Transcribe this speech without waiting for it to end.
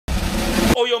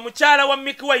oyo mukyala wa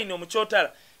Mikie Wine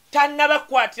omukyotala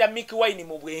tannabakwatira Mikie Wine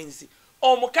mu bwenzi.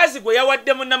 Omukazi gwe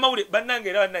yawadde munnamawulire bannange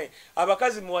era naye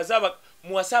abakazi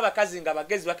muwasa abakazi nga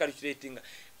bagezi bakalculatinga.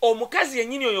 Omukazi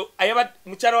yennyini oyo ayaba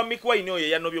mukyala wa Mikie Wine oyo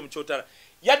yanobye omukyotala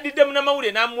yaddidde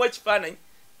munnamawulire n'amuwa ekifaananyi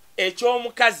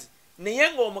eky'omukazi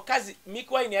naye ng'omukazi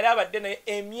Mikie Wine yali abadde naye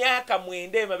emyaka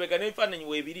 9 emabega n'ebifaananyi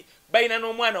weebiri balina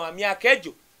n'omwana wa myaka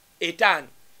egyo 5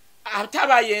 ate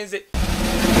abayenze.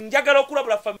 Njagala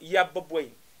okulabula family ya Bobi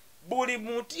Wine. Buli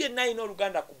muntu yenna alina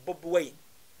oluganda ku Bobi Wine.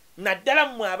 Naddala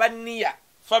mmwe abanniya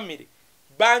family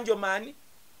Banjo Mani,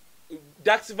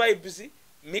 Dax Vibes,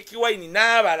 Mikie Wine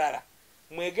n'abalala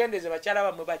mwegendeze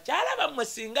bakyala bammwe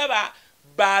singa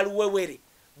baluwewere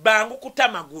bangu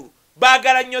kutamagulu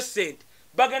baagala nnyo ssente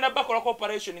bagenda bakola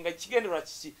operation nga kigenderwa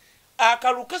kiki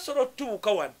akalu kasolo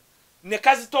tuuka wano ne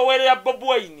kazitowerera Bobi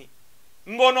Wine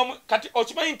ngono kati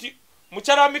okimanyi nti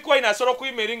mukyala wa Mikie Wine asobola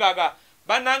okuyimeringa aga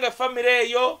bannange family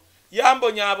eyo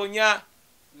yambonyabonya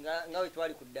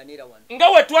nga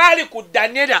we twali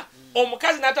kuddanira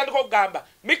omukazi n'atandika okugamba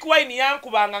Mikie Wine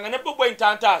yankubanga nga ne Bobi Wine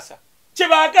tantaasa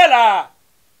kyebaagala.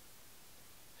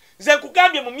 Nze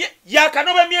nkugambye mu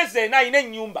yakanoba emyezi 4 alina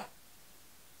ennyumba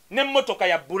n'emmotoka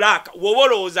ya bulaka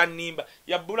wobolowooza nnimba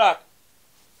ya bulaka.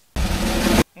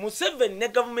 Museveni ne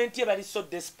gavumenti ye bali so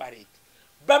desperate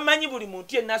bamanyi buli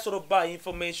muntu yenna asobola obbawa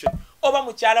information oba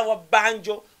mukyala wa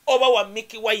Banjo oba wa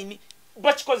Mikie Wine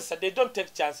bakikozesa. They don't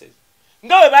take chances.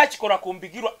 Nga we bakikola ku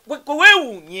Mbigirwa kwe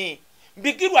weewuunye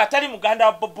Mbigirwa atali muganda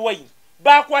wa Bobi Wine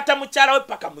bakwata mukyala we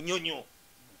paka munyonyo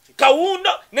Kawundo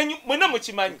mwena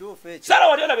mukimanyi Sara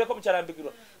wali olabyeko mukyala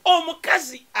Mbigirwa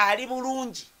omukazi ali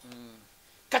bulungi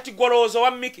kati goloozo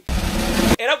wa Mikie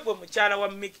era gwe mukyala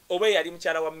wa Mikie oba yali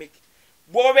mukyala wa Mikie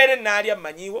bw'obeere n'ali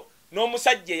amanyiwo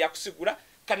n'omusajja yakusigula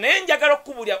kanaye njagala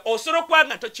okukubulya osobola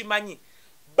okwanga tokimanyi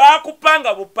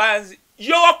bakupanga bupanzi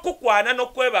yo wakukwana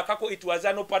n'okwebakako it was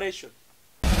an operation.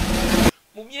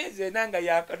 Mu myezi 4 nga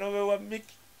yakanobe wa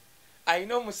Mikie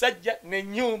alina omusajja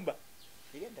n'ennyumba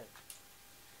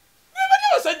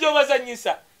abasajja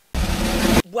obazanyisa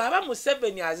bw'aba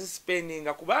Museveni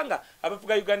azispeninga kubanga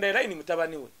abavuga Uganda Airline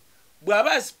mutabani we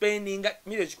bw'aba azispeninga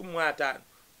 $150,000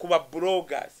 kuba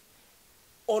bloggers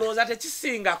olowooza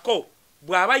tekisingako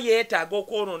bw'aba yeetaaga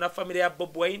okwonoona family ya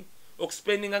Bobi Wine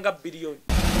okuspendinga nga biliyoni.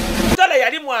 Tala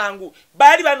yali mwangu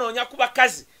baali banoonya ku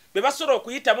bakazi be basobola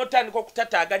okuyitamu otandika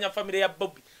okutataaganya family ya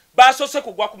Bobi basoose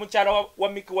kugwa ku mukyala wa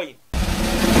Mikie Wine.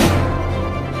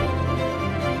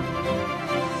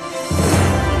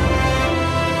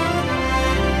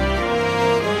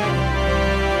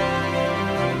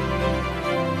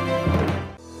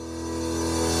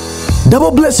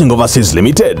 Double Blessing Overseas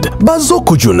Limited,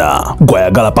 Bazoko Juna,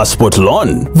 Gwayagala Passport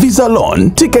Loan, Visa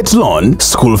Loan, Ticket Loan,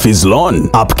 School Fees Loan,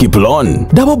 Upkeep Loan,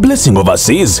 Double Blessing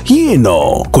Overseas,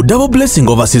 yino. Ku Double Blessing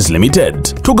Overseas Limited,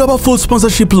 tugaba full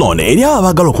sponsorship loan eri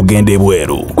abagala okugenda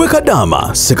ebweru. Gwe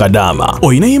kadama, sekadama,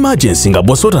 oyina emergency nga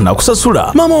bosota na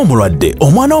kusasula, mama omulwadde,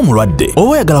 omwana omulwadde,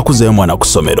 oba oyagala kuzayo mwana ku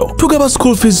ssomero. Tugaba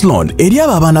school fees loan eri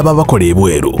abaana babakola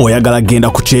ebweru. Oyagala genda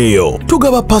ku kyeyo.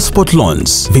 Tugaba passport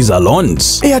loans, visa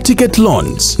loans, air ticket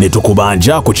loans ne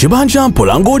tukubanja ku kibanja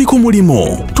mpola ng'oli ku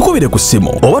mulimu. Tukubire ku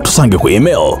ssimu oba tusange ku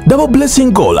email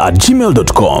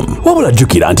doubleblessinggoal@gmail.com. wabula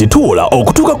jjukira nti tuwola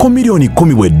okutuuka ku miliyoni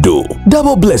 10 bweddu.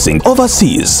 Double Blessing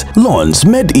Overseas, loans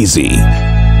made easy.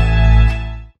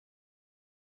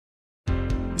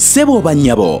 Sebo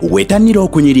banyabo wetanira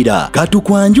okunyirira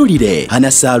katukwanjulire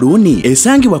Hana Saluni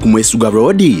esangibwa ku Mwesuga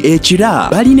Road ekira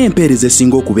balina empeereza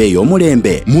esinga okuba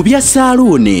ey'omulembe mu bya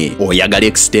saluni. Oyagala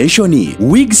extension,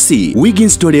 wigs, wig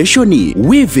installation,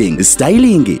 weaving,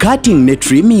 styling, cutting ne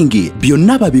trimming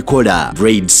byonna babikola.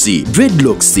 Braids,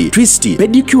 dreadlocks, twist,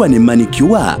 pedicure ne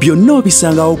manicure byonna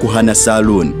obisangawo ku Hana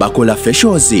Saluni. Bakola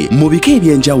facials mu bika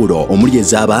eby'enjawulo omuli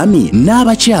ez'abaami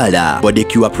n'abakyala.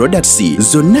 Bodicure products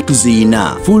zonna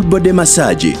tuziyina. Full body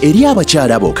massage eri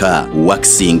abakyala boka,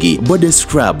 waxing, body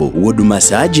scrub, wood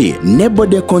massage ne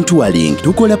body contouring.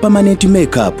 Tukola permanent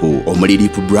makeup omuli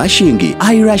lip brushing,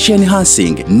 eyelash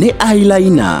enhancing ne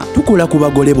eyeliner. Tukola ku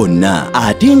bagole bonna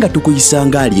ate nga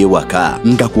tukuyisanga ali ewaka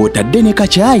nga kwotadde ne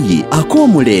kacaayi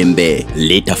ak'omulembe.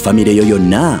 Leeta famire yo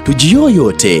yonna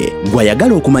tugiyoyoote.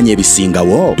 Gwayagala okumanya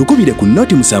ebisingawo tukubire ku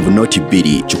noti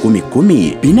 702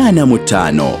 10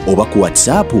 10 oba ku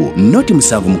WhatsApp noti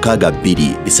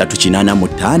 762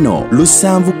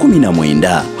 385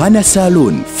 719. Hana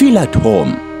Salon, feel at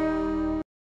home.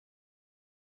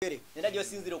 Yonaje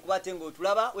sinziro kubatengo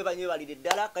otulaba webanye balide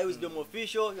ddala Kaye Wisdom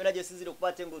official yonaje sinziro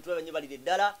kubatengo otulaba banye balide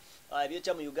ddala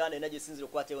byecha mu Uganda yonaje sinziro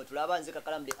kubatengo otulaba nze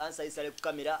KAKALAAMU the answer isale ku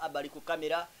kamera abali ku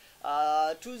kamera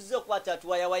tuzze kwata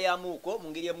tuwaya wayamuko mu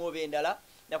ngiri emu obendala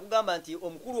nakugamba nti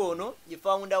omukulu ono ye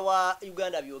founder wa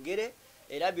Uganda byogere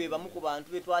era bye bamu ku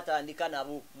bantu be twatandika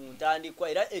nabo mu ntandikwa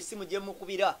era essimu gye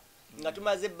mukubira nga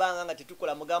tumaze ebbanga nga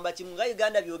tetukola mugamba kimu nga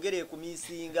Uganda byogere ku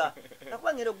misinga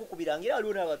nakuba ngero gukubira ngira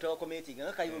waliwo n'abantu abakometinga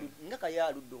nga Kaye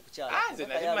aludde okukyala nze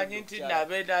nali manyi nti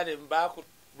nabeendale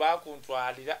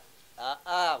bakuntwalira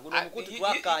guno mukutu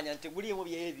twakanya nti gulimu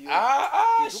byebyo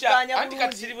anti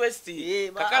kati kiri West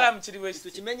Kakalamu kiri West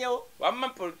tukimenyewo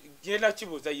wamma genda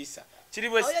kibuuza Yisa kiri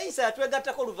West Yisa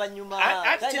yatwegattako oluvannyuma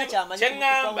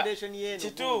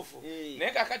kituufu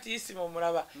naye kakati Isima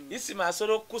omulaba Isima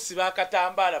asobola okukusiba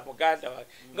akatambaala muganda wange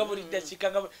nga buli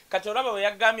ddakiika nga kati olaba bwe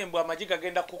yagambye mbu amagi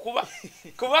gagenda kukuba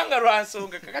kubanga lwa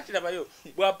nsonga kakati labayo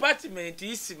bwa apartment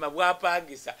Isima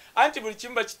bwapangisa anti buli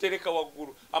kimu bakitereka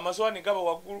waggulu amasowaani gaba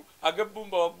waggulu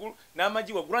agebbumba waggulu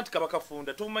n'amagi waggulu anti kaba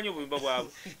kafunda tomumanyi obuyimba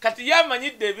bwabwe kati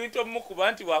yamanyidde ebintu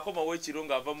omukuba nti bwakomawo ekiro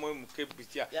ng'ava mu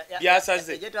kebukya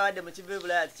byasaze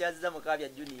Bulaya tukyaziza Mukabya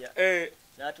Junior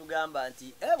natugamba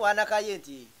nti bwana Kaye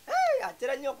nti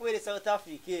atera nnyo okubeera South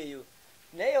Africa eyo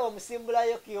naye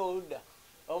omusimbulayo kioluda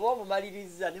oba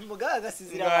omumaliriza nimuganga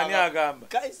sizirani agamba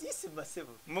Isima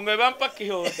sebo munge bampa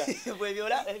kiholda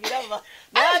bwebyola ebirama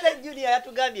naye Junior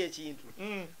yatugambye ekintu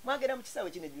mwagenda mu kisawe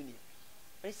kine Junior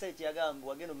ekisawe kyagamba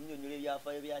wagenda omunyonyola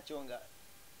ebyafaayo byakyonga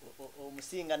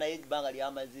omusinga naye ebbanga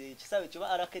lyamaze kisawe kyoba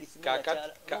arakerisi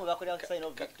bakolera sign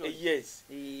of victory yes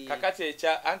kakati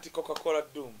ekya anti Coca-Cola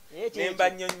Doom nemba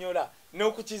nnyonnyola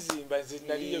n'okukizimba nze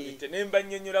naliyo bite nemba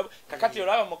nnyonnyola kakati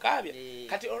olaba Mukabya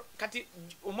kati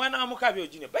omwana wa Mukabya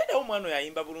Junior baida omwana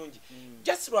yayimba bulungi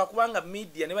just lwakubanga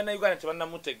media ne bannayuganda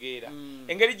tebannamutegeera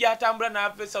engeri gyatambula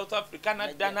n'ava South Africa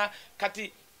naddana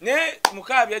kati ne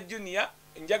Mukabya Junior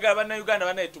njagala bannayuganda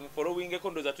banaye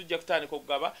tumufollowingeko ndoza tujja kutandika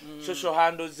okugaba social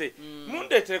handles ze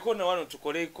mundeetereko ne wano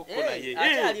tukoleko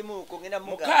naye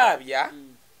Mukabya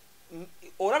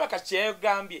olaba kati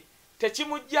yagambye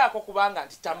tekimujjaako kubanga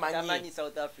nti tamanyi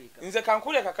nze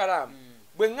kankule Kakalamu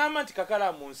bwe ŋŋamba nti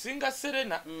Kakalamu nsinga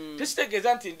Serena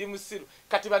tekitegeeza nti ndi musiru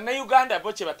kati bannayuganda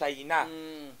bo kye batayina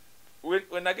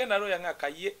wenagenda looya nga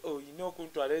Kaye oyina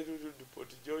okuntwala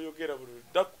erudupoti gy'oyogera buli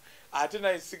lunaku ate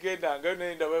naye sigendanga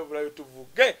naye ndababulayo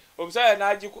tuvuge omusajja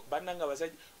n'agiku bannanga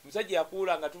basajja omusajja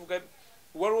yakuula nga tuvuga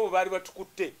waliwo baali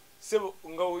batukutte sebo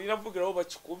nga olina vugirawo ba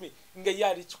 10 nga ye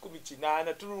ali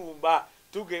 18 tulumba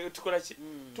tukola ki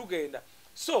tugenda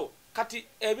so kati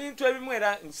ebintu ebimu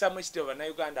era nsamu ekitabo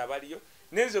bannayuganda abaliyo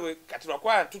nenze kati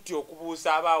lwakwana tutya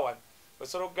okubuusa abaawana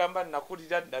osobola okugamba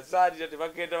nakulira nazaalira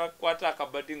tebagenda bakwata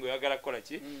akabadi ng'oyagala kukola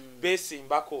ki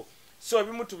beesimbako so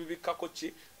ebimu tubibikkako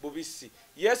ki bubisi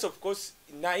yes of course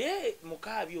naye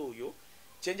Mukabya oyo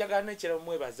kyenjagala nekyera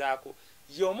omwebazaako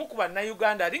y'omu ku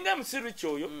bannayuganda alinga musiru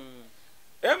kyoyo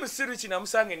musiru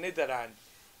kinamusanga Netherland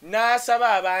n'asaba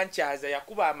abankyaza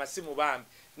yakuba amasimu bambi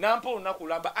nampa olunaku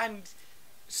lulamba and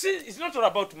see, it's not all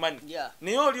about money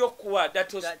naye oli okuwa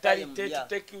that hospitality to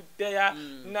take you there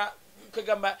na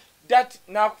kagamba that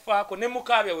nakufaako ne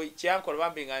Mukabya we kyankola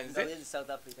bambi nga nze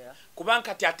kubanga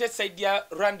kati ate side ya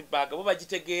Randburg bo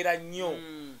bagitegeera nnyo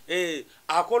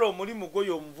akola omulimu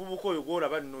goyo omuvubuka oyo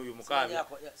gwolaba nnoyo Mukabya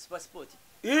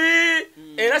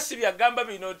era si byagamba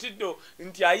bino tiddo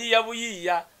nti ayiya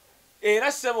buyiiya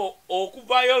era sebo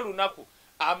okuvaayo olunaku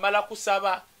amala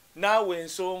kusaba naawe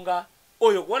ensonga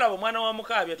oyo gwolaba omwana wa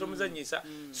Mukabya tomuzanyisa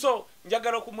so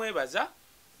njagala okumwebaza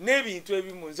n'ebintu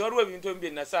ebimu nze waliwo ebintu ebimu bye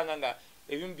nasanga nga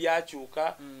ebimu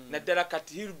byakyuka naddala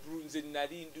kati Hilbru nze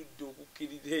nali ndudde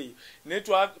okukkirira eyo naye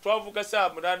twavuga saa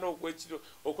 8 ogw'ekiro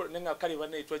nenga kale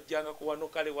banaye twajjangako wano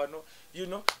kale wano you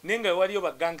know naye nga waliyo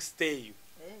bagangsta eyo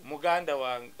muganda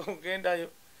wange ogendayo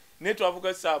naye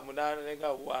twavuga saa 8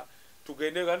 nenga wa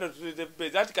tugende ganda tulete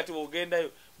bezi ati kati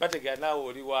ogendayo bategera naawe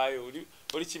oli waayo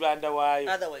oli kibanda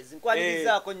waayo otherwise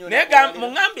nkwalirizaako nnyo nega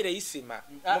mungambire Isima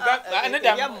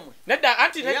nedda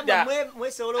anti nedda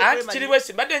anti kiri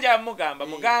West badde nja mugamba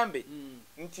mugambe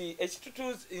nti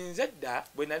ekitutu nze dda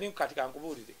bwe nali kati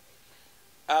kankubuulire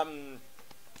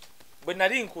bwe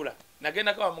nali nkula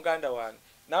nagenda kwa muganda wange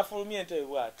n'afulumya ente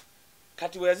bw'ati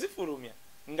kati we yazifulumya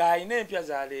ng'alina empya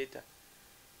z'aleeta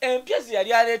empya ze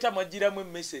yali aleeta mwagiramu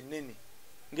emmese ennene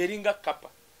ng'eringa kapa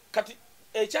kati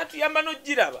ekyatuyamba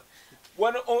n'ogiraba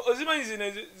wano ozimanyi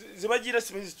zino zibagira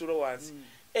simanyi zitulo wansi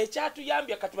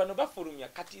ekyatuyambya kati bano bafulumya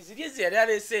kati ziri ze yali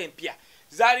aleese empya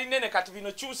zaali nnene kati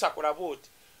bino kyusa kulaba oti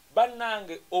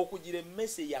bannange okugira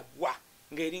emmese yagwa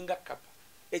ng'eringa kapa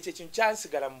ekyo ekintu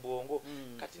kyansigala mu bwongo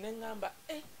kati ne ŋŋamba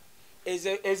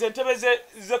ezo entebe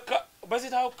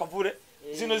bazitawo kavule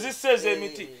zino zisse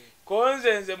ez'emiti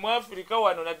konze nze mu Afrika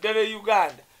wano naddala e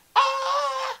Uganda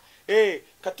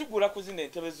katugula kuzina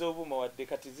entebe z'obuuma wadde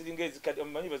kati ziringa ezikadde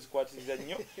amanyi bazikwatiriza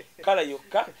nnyo kala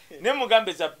yokka ne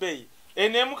mugambe za bbeeyi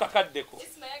neemu kakaddeko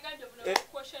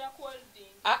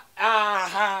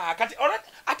kati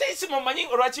ate isima omanyi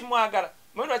olwakimwagala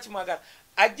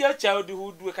ajja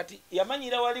childhood we kati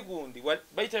yamanyira wali gundi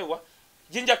bayitawa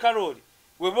jinja kaloli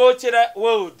we bochera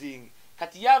welding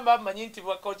kati yamba amanyi nti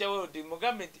bakocha welding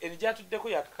mugambe enijatuddeko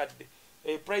yakakadde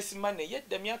price money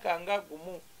yedda myaka nga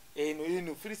gumu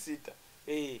eno filisita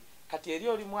kati eri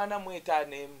oli mwana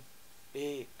mwetaanemu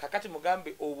kakati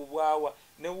mugambe obubwawa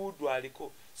ne wudu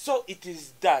aliko so it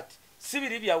is that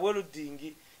sibiri bya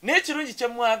welding n'ekirungi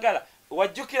kyemwagala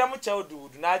wajjukira mu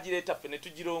childhood n'agireeta ffe ne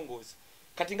tugirongoza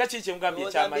kati nga kiki mugambe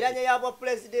ekyamaji biranye yabwa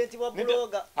president wa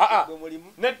bloga gwe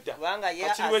mulimu nedda kubanga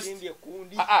ye asimbye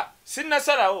kundi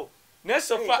sinnasalawo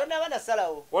nesofa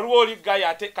n'abanasalawo waliwo oli gayi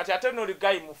ate kati ate n'oli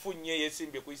gayi mufunye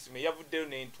yesimbye ku isime yavuddeyo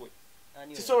n'entwe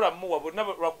tisobola muwa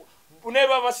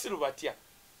buneba basiru batya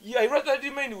I rather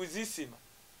remain with isima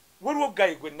waliwo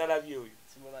gayi gwe nalabye oyo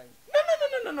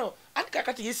no ati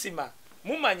kakati isima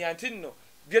mumanya nti nno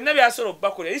byonna byasobola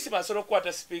okubakola isima asobola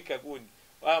okukwata speaker gundi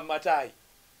matayi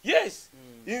yes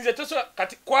inze tosobola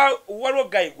kati waliwo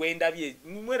gayi gwe ndabye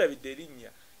mwerabidde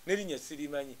n'erinnya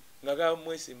sirimanyi nga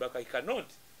gamwesimbako I cannot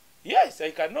yes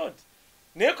I cannot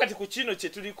naye kati ku kino kye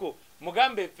tuliko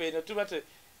mugambe ffe eno tuba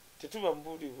tetuba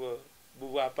mbuli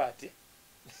bwa apati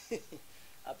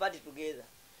apati together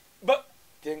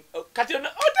kati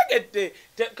otegedde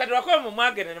kati wakoba mu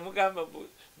mwagene ne mugamba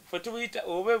ffe tubuyita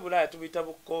oba ebulaya tubuyita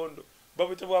bukondo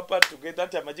babuyita bwa apati together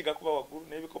nti amagi gakuba waggulu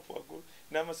n'ebikopo waggulu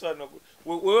n'amasowaani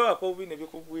waggulu wewe wakobubi ne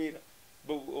bikugwira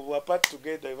bwa apati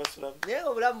together webasulamu naye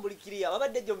obulamu buli kiriya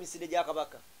wabadde gyo misinde gya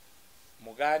kabaka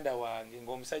muganda wange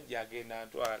ng'omusajja agenda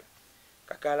ntwala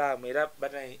kakalaamu era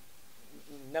banaye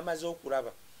namaze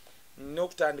okulaba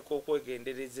n'okutandika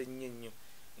okwegendereza ennyo ennyo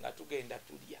nga tugenda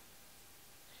tulya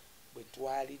bwe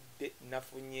twalidde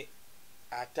nafunye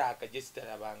ataaka gye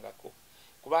sitalabangako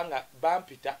kubanga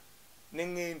bampita ne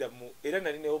ŋŋenda era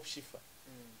nali ne opshifa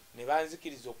ne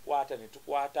banzikiriza okukwata ne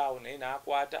tukwata awo naye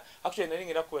n'akwata actually nali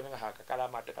ngenda kukuba nga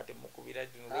akakalaamu ate kati mukubira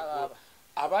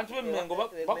abantu b'emmengo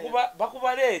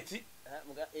bakuba leeti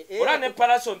ola ne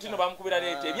palaso ntino bamukubira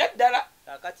leeti ebyaddala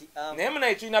naye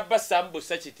munaye tulina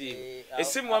basambusa kitiibwa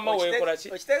essimu wama weekola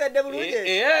ki okitegedde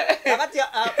bulungi kakati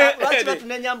lwaki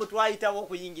batunenyambu twayitawo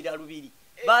okuyingira lubiri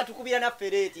batukubira naffe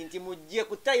leeti nti mujje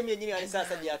ku tayimu yennyini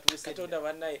anisaasa gyatuuse katonda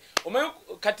bannaye omanyi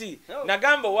kati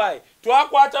nagamba waayi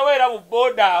twakwatawo era bu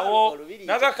booda awo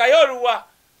naga Kaye oluwa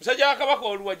musajja wa kabaka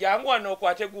oluwa jangu wano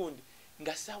okwate gundi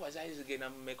nga ssaawa zaali zigenda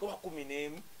mu mmeka oba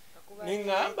 11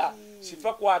 neŋŋamba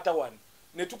sifa kwata wano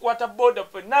ne tukwata booda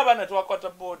ffe n'abaana twakwata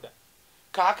booda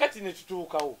kaakati ne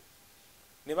tutuukawo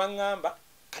ne baŋŋamba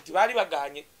kati baali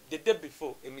baganye the day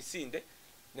before emisinde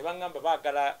ne baŋŋamba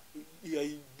baagala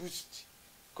boost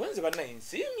konze bannaye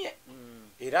nsiimye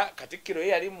era katikkiro ye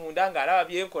yali munda ng'alaba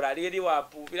byenkola ali eri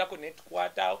wapuubirako ne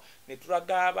tukwataawo ne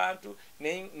tulaga abantu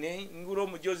nengula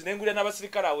omujoozi nengulira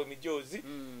n'abasirikale awo emijoozi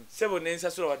sebo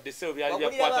nensasula wadde sebo byali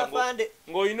byakwata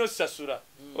ng'olina osasula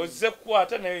ozze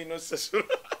kukwata naye olina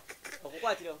osasula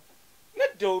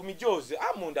nedda omijoozi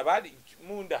munda baali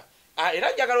munda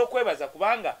era njagala okwebaza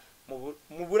kubanga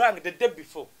mu bulange the day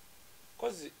before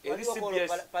kozi eri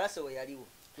CBS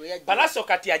palaso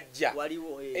kati ajja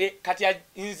kati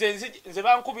nze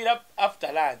bankubira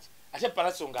after lunch ate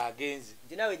palaso ng'agenze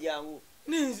nti nawe jangu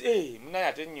munaye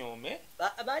ate nnyome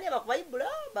baani abakuba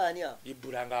ibula baani abo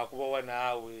ibula ng'akubawa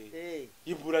naawe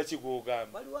ibula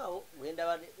kigogamba waliwo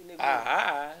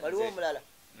omulala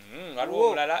waliwo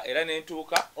omulala era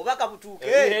nentuuka obaka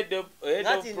butuuke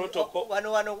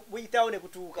wano buyitawo ne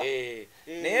butuuka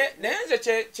naye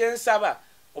nze kyensaba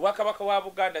obwakabaka bwa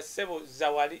Buganda sebo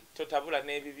zawali totabula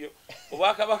n'ebibyo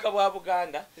obwakabaka bwa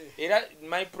Buganda era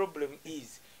my problem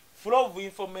is flow of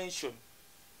information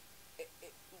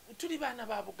tuli baana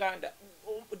ba Buganda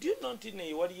do you know nti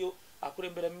naye waliyo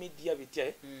akulembera media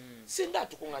bitya singa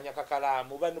tukunganya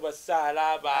kakalaamu bano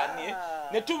basaala baani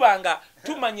ne tubanga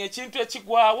tumanya ekintu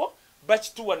ekigwawo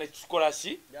bakituwa ne tukola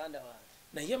ki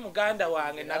naye muganda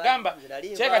wange nagamba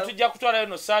kyeka tujja kutwalayo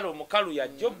no saala omukalu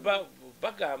yajjobba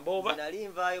bagamba oba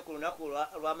nalinvaayo ku lunaku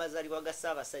lw'amazaalibwa ga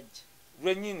Ssaabasajja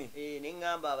lwennyini ne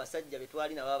ŋŋamba abasajja be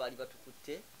twali nabo abaali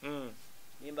batukutte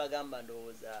nimbagamba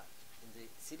ndowooza nze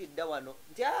siridda wano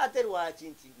nti ate lwaki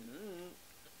nti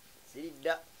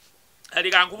siridda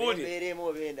alikankubulire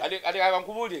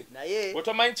naye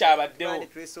otomanyi kyabaddewo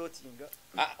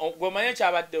gwe omanyi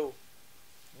kyabaddewo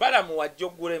balamu wajja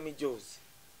oggula emijoozi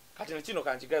kati nekino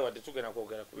kankigaye wadde tugenda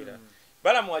kwogera ku birala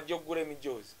balamu wajja oggula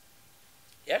emijoozi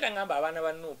era taŋŋamba abaana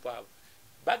ba Nuupu abo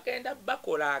bagenda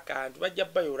bakola akantu bajja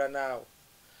bayola naawo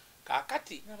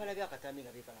kakati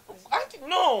anti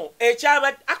no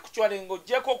ekyaba actually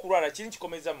ng'oggyeko okulwala kiri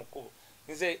kikomeza mu kkubo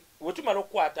nze bwe tumala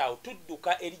okukwata awo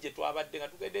tudduka eri gye twabadde nga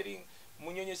tugenda eri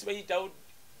munyonyi sibayitawo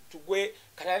tugwe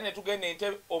katale ne tugenda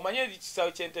Entebbe omanye eri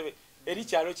kisaawe ky'Entebbe eri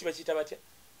kyalo kiba kiyita batya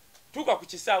tuuka ku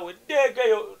kisaawe eddeega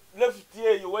eyo left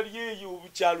eyo waliyo eyo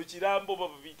kyalo kirambo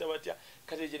baba biyita batya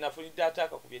kati gye nafunidde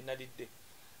ataaka ku bye nalidde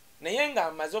naye nga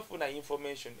amaze ofuna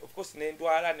information of course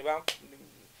nendwala ne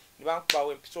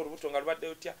bankubawo empisa olubuto nga lubadde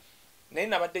otya naye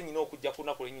nabadde nyina okujja ku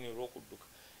lunaku lwennyini olw'okudduka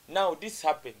now this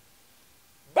happen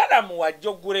balamuwadde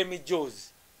oggula emijoozi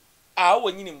awo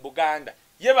wennyini mu Buganda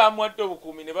ye bamuwadde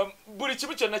obukuumi buli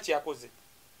kimu kyonna kyeyakoze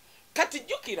kati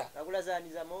jjukira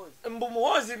mbu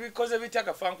muwoozi bikoze bitya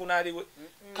kafankunaaliwe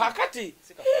kakati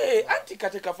anti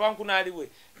kati kafankunaaliwe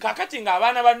kakati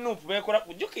ng'abaana ba Nuupu beekola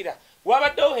kujjukira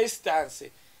wabaddewo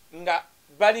hesitanse nga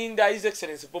balinda His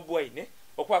Excellency Bob Wine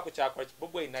okwako kyakola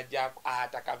Bob Wine najjako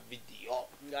ataka vidiyo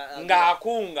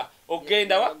ng'akunga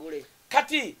ogenda wa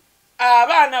kati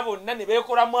abaana bonna ne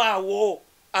beekolamu awo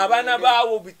abaana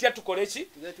baawo bitya tukole ki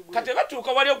kati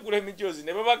batuuka wali okugula emijoozi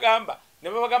ne babagamba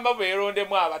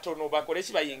beerondemu abatono bakole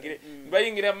ki bayingire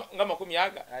nga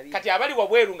 100 kati abali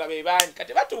wabweru nga bebanyi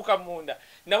kati batuuka munda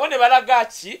nabo ne balaga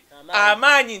ki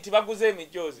amaanyi nti baguze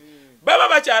emijoozi baba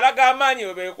bakyalaga amaanyi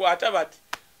we beekwata bati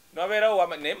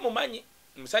nabeerawo naye mumanyi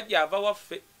musajja ava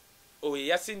waffe oyo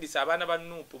yasindisa abaana ba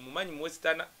Nuupu mumanyi mu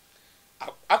Western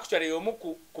actually y'omu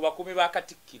ku bakuumi ba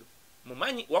Katikkiro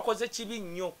mumanyi wakoze kibi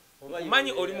nnyo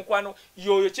mumanyi oli mukwano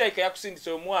yoyo kyayika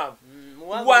yakusindisa omwavu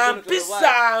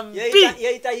wampisa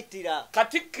mbi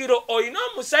Katikkiro olina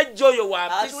omusajja oyo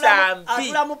wampisa mbi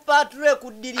atula mu patrol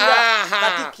ekuddirira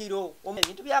Katikkiro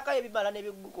ebintu bya Kaye bibala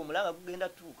n'ebigguka omulanga gugenda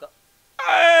tuuka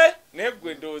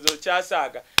negwe ndowooza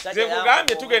okyasaaga nze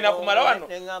nkugambye tugenda kumala wano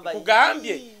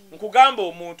nkugamba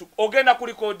omuntu ogenda ku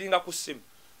recordinga ku ssimu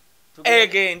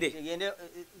egende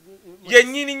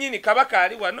yennyini kabaka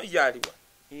ali wano yaliwa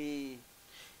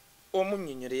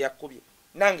omunnyonnyole yakubye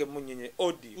nange munnyonnyole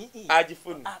audio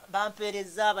agifunye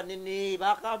bampeereza abanene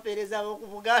bakampeereza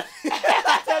ab'okuvugana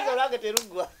olwange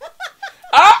terugwa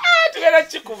tugenda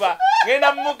kikuba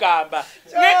ngenda mugamba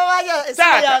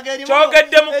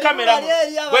kyogedde mu kamera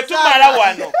bwe tumala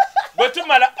wano bwe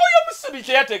tumala oyo musubi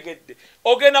kye yategedde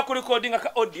ogenda ku recordinga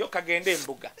ka audio kagenda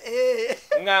embuga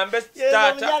ngambe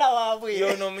tata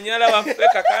yono omunyala waffe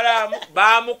Kakalaamu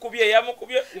bamukubye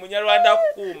yamukubye Munyarwanda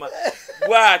akukuuma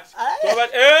bwati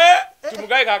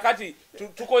tumugaye kakati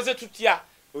tukoze tutya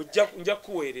nja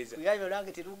kuweereza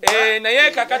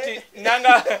naye kakati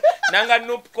nanga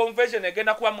Nuupu convention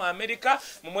egenda kuba mu America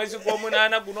mu mwezi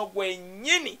gw'omunaana guno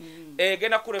gwennyini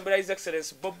egenda kulembera His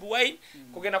Excellency Bob Wine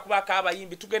kugenda kubaako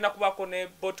abayimbi tugenda kubaako ne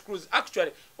boat cruise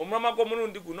actually omulama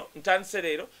gw'omulundi guno ntandise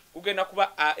leero kugenda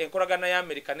kuba enkolagana ya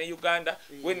America ne Uganda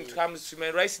when it comes to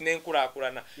human rights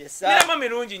n'enkulaakulana mirama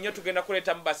mirungi nnyo tugenda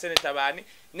kuleeta mu baseneta baani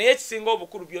naye ekisinga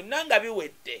obukulu byonna nga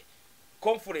biwedde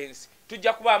conference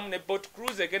tujja kubaamu ne boat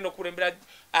cruise egenda okulembera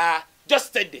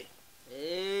Jostede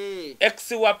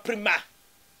ex wa Prima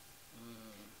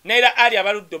neera ali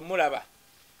abaludde omulaba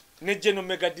ne General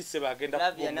Megadise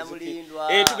bagenda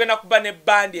tugenda kuba ne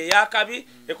bandi eyakabi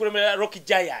ekulembera Rocky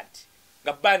Giant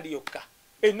nga bandi yokka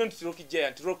not Rocky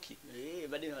Giant Rocky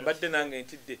mbadde nange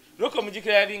ntidde Rocky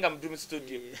omujikira yalinga mu Dream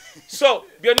Studio so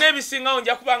byonna ebisingawo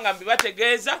nja kubanga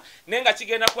mbibategeeza naye nga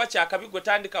kigenda kuba kyakabi gwe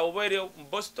tandika obeere mu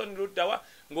Boston Luddawa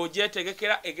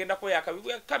ng'ogyetegekera egenda kuba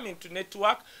yakabi coming to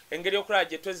network engeri yokulaba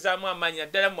gye twezzaamu amaanyi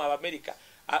naddala mu America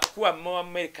kuba more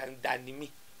American than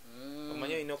me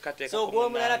omanyi olina okukateeka so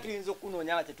gw'omulala tuyinza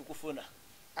okunoonya nga tetukufuna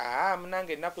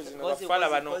munange ennaku zino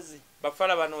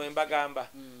bafala bano wembagamba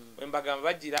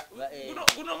bagira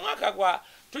guno mwaka gwa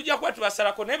tujja kuba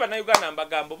tubasalako naye bannayuganda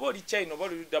mbagamba oba oli China oba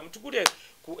oli Luddamu tugule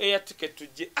ku air ticket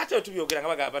tujje ate wetubyogera nga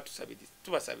bagamba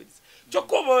tubasabiriza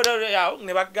kyokka obaolyawo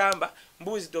ne bagamba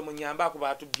mbuuzidde omunyamba akuba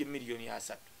atubye miliyoni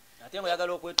 3 ate nga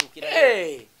oyagala okwetuukira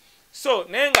so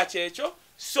naye nga kyekyo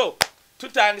so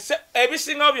tutandise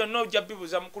ebisingawo byonna ojja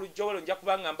bibuuza mukulu Joel nja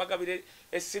kubanga mbagabire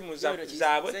essimu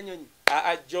zaabwe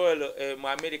Joel mu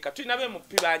America tulina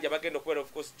bemupi bangi bagenda okubeera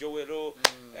of course Joel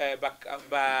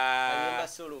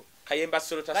Kayemba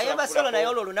Solo naye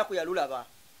olwo olunaku yalulaba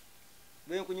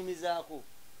lwenkunyumizaako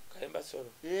Kayemba Solo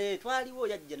twaliwo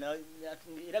yajja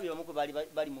era byebamuku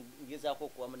bali mugezaako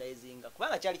okuwamunayizinga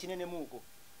kubanga kyali kinene muuko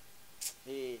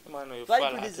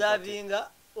twali tudeservinga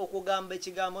okugamba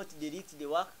ekigambo nti delete the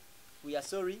work we are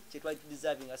sorry kyetwali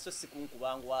tudeservinga so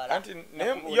sikunkubangwala anti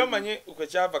yo manyi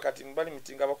kwekyava kati mbali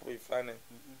mitinga bakuba ebifaananyi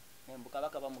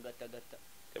embukabaka bamugattagatta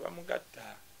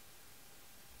tebamugatta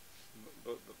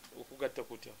okugatta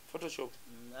kutya Photoshop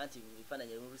anti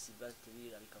bifaananyi oluusi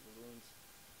tebirabika bulungi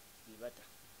bibata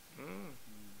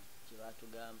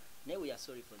kyebatugamba naye we are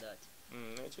sorry for that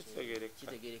ekyo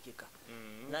kitegerekeka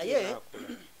naye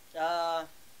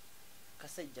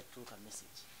kasajja tuuka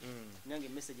message nange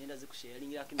message enda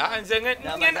zikusharingirako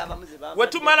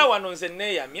wetumala wano nze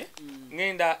neeyamye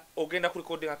ngenda ogenda ku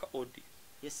recording aka audio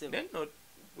neno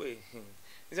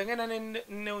nze ngenda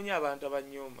newunya abantu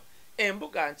abanyuma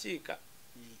embuga nkiika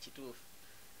kituufu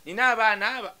nina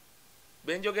abaana aba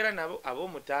benjogera nabo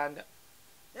ab'omutanda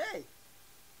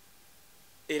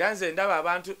era nze ndaba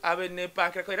abantu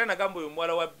abenepankirako era nagamba oyo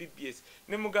muwala wa BBS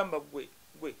ne mugamba gwe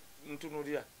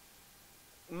ntunulira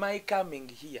my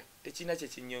coming here tekina kye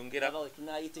kinyongera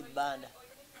tunayita ebbanda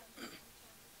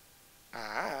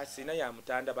sina ya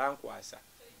mutanda bankwasa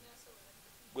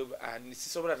gwe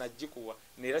sisobola nagikuwa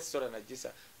neera sisobola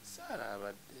nagisa Sara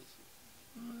abadde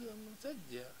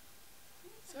musajja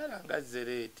Sara nga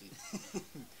zereti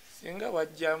singa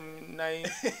wajja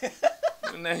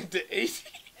 98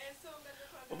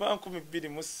 oba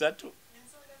 2023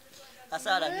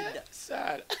 asala bidda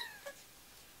Sara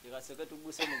yaseka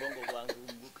tuguse mugongo gwange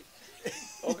uguke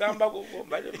ogamba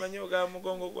gumbaje manyo ga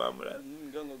mugongo gwa mulala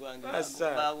mugongo gwange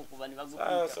bagu kubani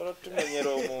bagukuka solo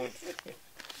tumenyera omuntu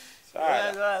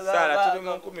Sara tuli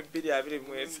mu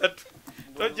 2023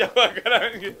 tojja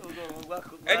kwagalange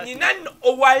nyina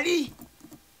owali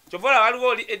chovola waliwo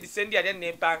oli edisendi ali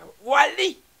nepanga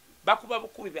wali bakuba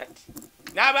bukubi bati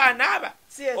n'abaana aba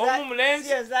omumulenzi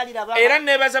era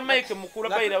nebaza Mike mukulu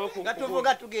bayirawo ku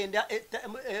gatuvuga tugenda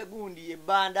gundi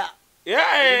ebbanda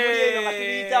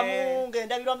yeah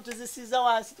ngenda biro mutuzisiza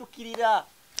wansi tukirira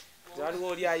waliwo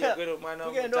oli ayogera omwana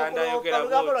w'omutanda ayogera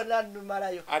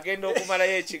agenda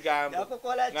okumalayo ekigambo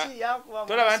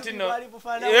tolaba nti no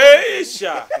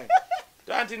esha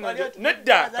tanti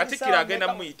nedda katikira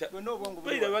agenda muyita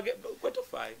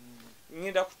kwetofaayo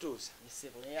ngenda kutuusa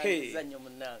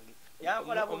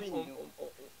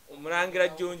omulangira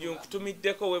Jjunju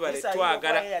nkutumiddeko webale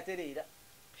twagala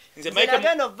nze Mike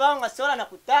vanga sola na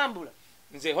kutambula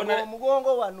nze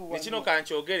omugongo wanu nekino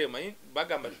kankyogere manyi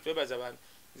bagamba twebaza abantu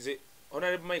nze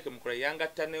Honorable Mike Mukula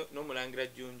yangatta n'omulangira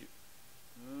Jjunju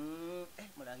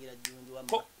mulangira Jjunju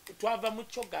wamma twava mu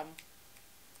kyogamu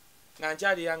nga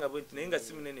nkyali yanga bwenti naye nga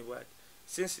si munene bwati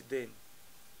since then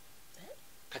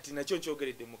kati nakyo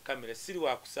nkyogeredde mu kamera siri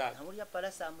wakusaala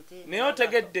naye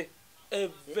otegedde a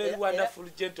very wonderful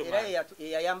gentleman era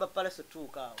yayamba palaso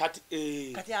tuuka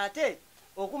kati ate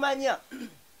okumanya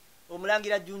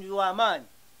omulangira Jjunju w'amaanyi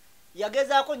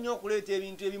yagezaako nnyo okuleeta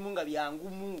ebintu ebimu nga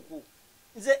byangumuuku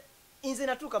nze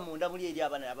natuuka munda muli eri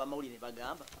abaana abamawulire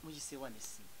bagamba muyiseewa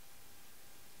nessimu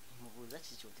mubuuza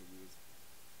kiki kyotegeeza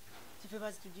kife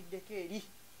bazitugiddeko eri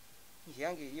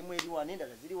yange erimu eri wano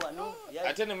endala ziri wano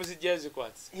ate ne muzijjayo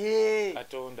zikwatisa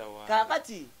Katonda wange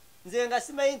kaakati nze nga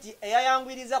simanyi nti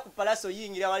eyayangwiriza ku palaso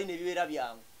yingira wali n'ebibeera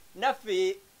byangu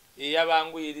naffe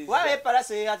eyabangwiriza wabe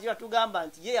palaso yatugamba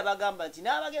nti ye yabagamba nti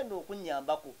n'abagenda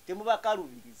okunnyambako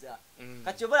temubakalubiriza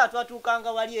kati obola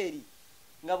twatuukanga wali eri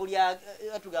nga buli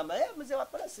atugamba muze wa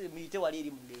palaso muyite wali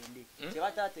eri mugende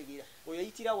kyebatategeera oyo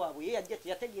yitira waabwe ye yajja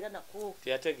teyategeera nako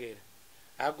teyategeera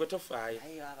agwe tofaayo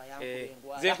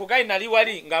nze nkugayi nali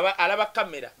wali nga alaba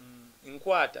kamera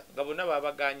nkwata nga bonna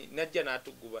babaganyi najja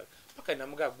n'atuggubala paka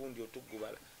namuga gundi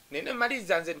otuggubala naye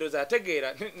nemaliza nze ndoza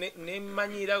ategeera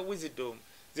nemmanyiira wisdom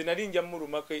nze nali nja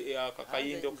mulumako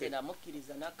akayindo ke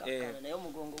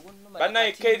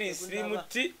bannaye Kaye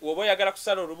sirimuti woba oyagala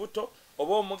kusala olubuto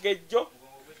oba omugejjo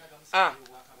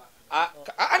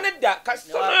nedda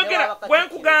kasitonoyogera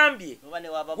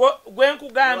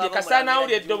gwenkugambye kasaana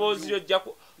awuli eddoboozi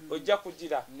ojja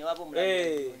kugira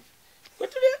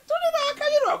tuli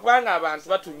bakabi lwakubanga abantu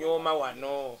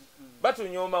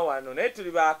batunyooma wano naye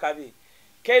tuli bakabi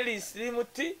Kaye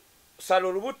sirimuti sala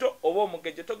olubuto oba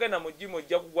omugejjo togenda mu jimu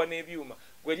ojja kugwa n'ebyuma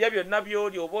gwerya byonna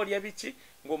byoli oba olya biki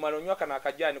ng'omala onywa kano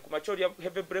akajaani ku makya olya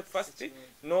heavy breakfast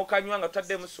n'okanywa nga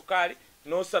totaddemu sukaali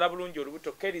n'osala bulungi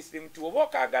olubuto Kaye sirimuti oba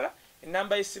okaagala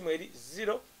enamba y'essimu eri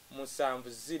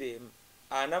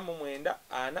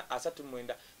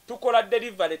 07049 tukola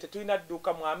delivery tetulina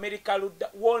dduuka mu America ludda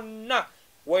wonna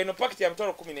waino pakiti ya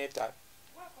mitwalo 15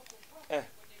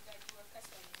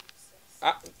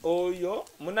 oyo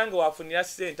munange wafunira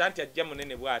sente anti ajja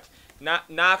munene bwati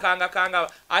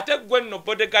nakangakanga ate gwe nno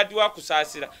bodyguard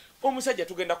wakusaasira omusajja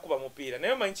tugenda kuba mupiira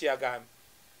naye manyi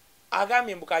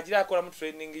agambye mbuka agira akola mu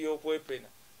training y'okwepena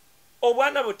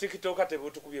obwana bu TikTok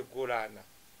tebutukubye golana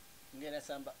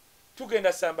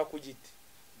tugenda samba kugiti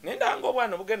nenda ngo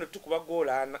obwana bugendo tukuba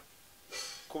golana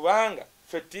kubanga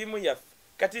fe tiimu yaffe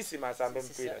kati simasambe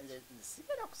mpira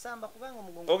sigenda kusamba kubanga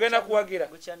omugongo ogenda kuwagira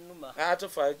gukyannuma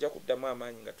atofa ajja kuddamu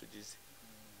amaanyi nga tugize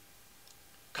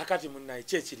kakati munnaye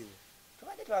kyekiriwo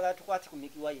tubadde twagala tukwate ku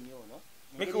Mikie Wine ono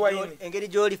Mikie Wine engeri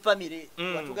gy'oli famire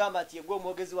batugamba nti yegwe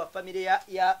omwogezi wa famire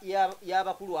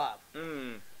y'abakulu abo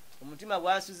omutima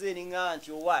gwansuze ninga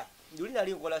nti owaye nduli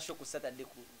nali nkola show ku Saturday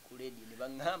ku radio ne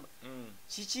baŋŋamba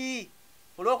kiki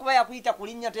olw'okuba yakuyita ku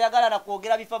linnya toyagala na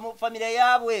kwogera bifa mu famire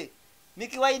yaabwe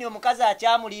Mikie Wine omukazi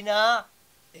akyamulina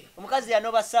omukazi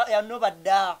yanoba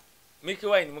dda Mikie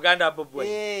Wine muganda wa Bob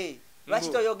Wine lwaki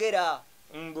toyogera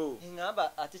mbu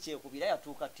ngamba ate kyekubira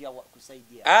yatuuka tya ku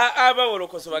saidi ya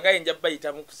abawolokoso bagayinja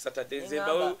bayitamu ku Saturday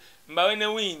mbawe ne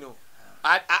wino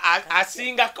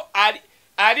asingako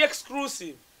ali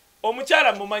exclusive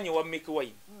omukyala mumanyi wa Mikie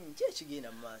Wine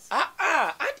kyekigenda mu maaso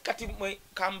anti kati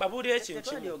kambabulira ekintu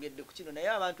twaliyogedde ku kino naye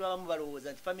abantu abamu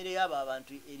balowooza nti famire y'abo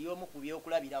abantu eri omu ku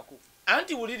byokulabirako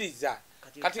anti wuliriza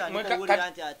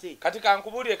kati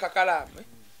kankubulire kakalaamu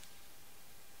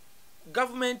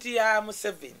gavumenti ya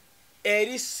Museveni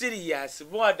eri serious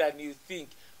more than you think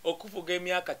okufuga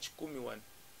emyaka 11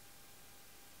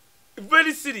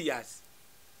 very serious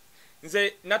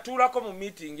nze natuulako mu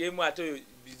meeting emu ate oyo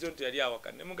bizonto yali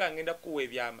awaka ne muganga ngenda kuwa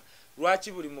ebyama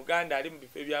lwaki buli muganda ali mu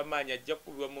bifo ebyamaanyi ajja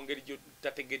kukubibwa mu ngeri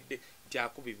gyotategedde nti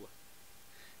akubibwa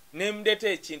ne mudeta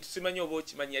ekintu simanyi oba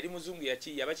okimanyi yali muzungu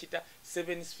yakiyiya bakita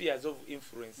 7 spheres of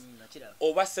influence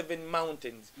oba 7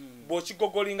 mountains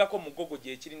bw'okigogolingako mugogo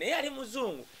gyekiri naye yali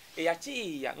muzungu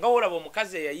eyakiyiya nga olaba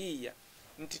omukazi eyayiiya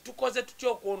nti tukoze tutya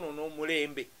okwonoona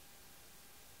omulembe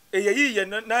eyayiiya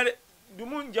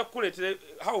lumu nja kukuleetera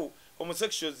how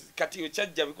homosexuals kati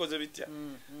okyajja bikoze bitya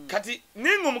kati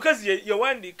ninga omukazi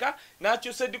yawandiika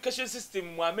n'akyusa education system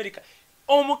mu America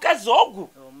omukazi ogwo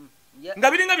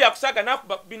nga biringa byakusaaga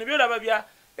nakuba bino byolaba bya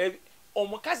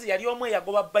omukazi yali omwe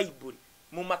yagoba Bible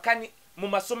mu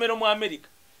masomero mu America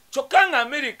kyokka nga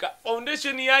America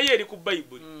foundation yayo eri ku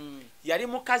Bible yali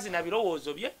mukazi na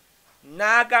birowoozo bye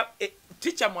naga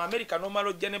teacher mu America nomala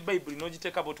ojja ne Bible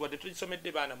n'ogiteeka botwadde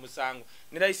tugisomedde baana musango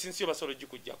ne license yo basolo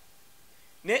gikujjako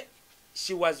ne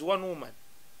she was one woman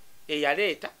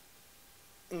eyaleeta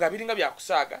nga biringa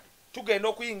byakusaaga tugenda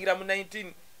okuyingira mu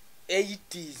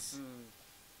 1980s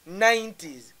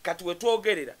 90s kati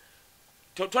wetwogerera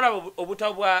tolaba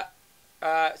obutabo bwa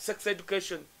sex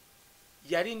education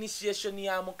yali initiation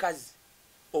ya mukazi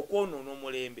okwonoona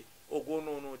omulembe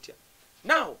ogwonoona otya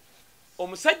now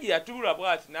omusajja yatulula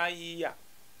bwati n'ayiiya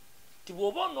ti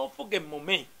bw'oba n'ofuga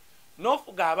emmome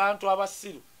n'ofuga abantu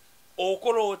abasiru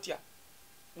okola otya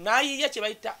n'ayiiya kye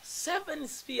bayita 7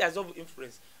 spheres of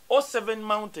influence or 7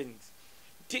 mountains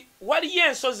ti waliyo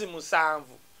ensozi 7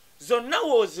 zonna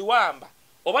wooziwamba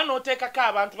oba n'oteekako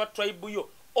abantu ba tribe yo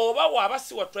oba waaba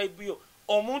si wa tribe yo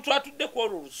omuntu atudde ku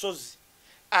olwo olusozi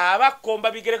aba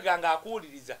akomba bigereka nga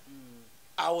akuwuliriza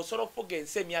awo osobola okufuga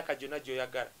ensi emyaka gyonna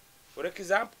gy'oyagala for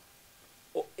example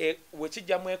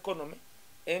wekijja mu economy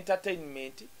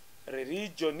entertainment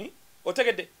religion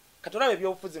otegedde kati olaba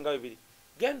ebyobufuzi nga bibiri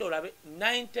genda olabe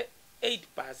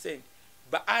 98%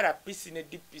 ba RPC ne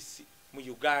DPC mu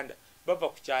Uganda bava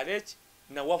ku kyalo eki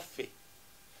na waffe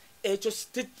ekyo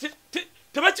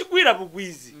tebakigwira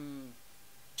bugwizi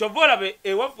kyova olabe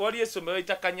ewaffe wali esomero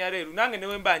yita Kanyaleru nange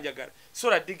newe mbanjagala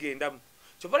sola digendamu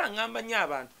kyova ngamba nnyo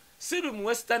abantu siri mu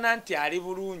western anti ali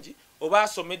bulungi oba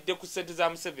asomedde ku ssente za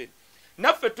Museveni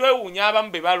naffe twewuunya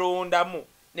abamu be balondamu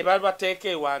ne babateeka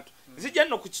ewantu nzijja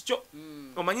nno ku kikyo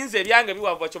omanyi nze ebyange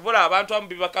biwanvuwa kyova abantu abamu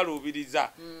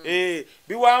bibakaluubiriza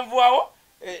biwanvuwawo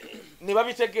ne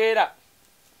babitegeera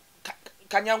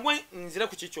kanyangwe nzire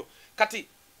ku kikyo kati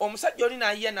omusajja oli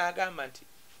n'ayiya n'agamba nti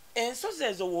ensozi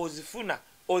ezo woozifuna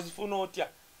otya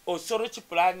osobola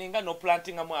okipulaninga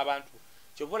n'opulantingamu abantu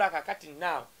kyova kakati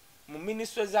naawe mu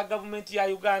minisitule za gavumenti ya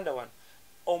Uganda wano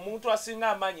omuntu asinga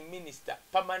amaanyi minisita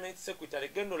permanent secretary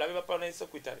genda olabe ba permanent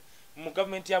secretary mu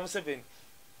gavumenti ya Museveni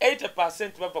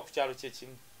 80% bava ku kyalo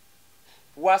kyekimu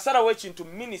wasalawo ekintu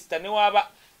minisita ne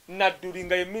waaba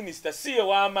naddulinga ye minisita si ye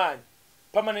w'amaanyi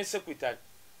permanent secretary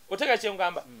otega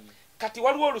kyengamba kati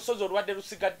waliwo olusozi olwadde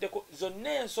lusigaddeko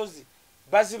zonna ensozi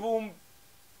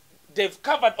they've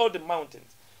covered all the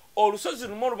mountains olusozi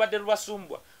lumu olubadde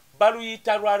lubasumbwa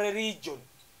baluyita lwa religion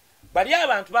bali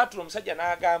abantu batula omusajja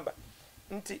n'agamba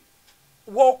nti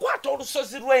wookwata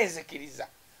olusozi lw'enzikiriza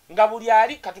nga buli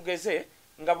ali katugeze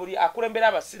nga buli akulembera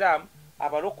abasiraamu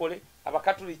abalokole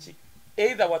abakatuliki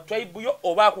either wa tribe yo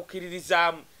oba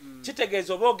akukkiririzaamu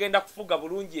kitegeeza oba ogenda kufuga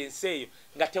bulungi ensi eyo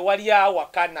nga tewali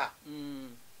awakana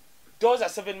those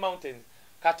are 7 mountains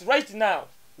kati right now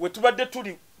wetubadde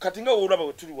tuli kati nga olaba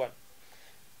wetuli wano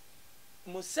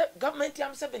gavumenti ya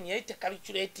Museveni yali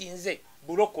tekalculatinze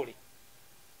bulokole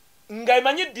nga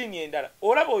emanyi eddiini endala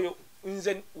olaba oyo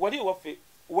nze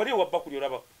wali wabba kuli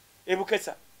olaba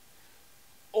ebukesa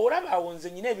olaba awo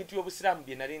nze nyina ebintu by'obusiraamu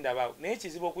bye nali ndabaawo naye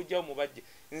kizibu okujjawo mu bajje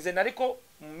nze naliko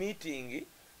mu meeting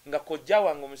nga kojja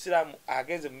wange omusiraamu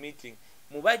agenze mu meeting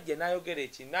mu bajje n'ayogera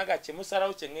ekinaga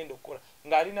kyemusalawo kye ngenda okukola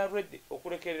ng'alina redde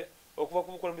okulekerera okuva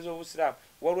ku bukulembeze bw'obusiraamu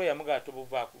waliwo yamugala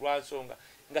tobuvaako lwa nsonga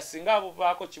nga singa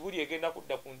abuvaako kibuli egenda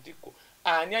kudda ku ntikko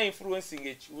ani influencing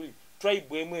ekibuli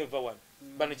tribe emu eva wano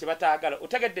bano kye bataagala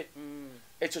otegedde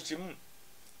ekyo kimu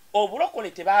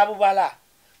obulokole tebaabubala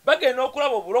bagenda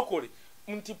okulaba obulokole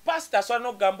nti pasita asobola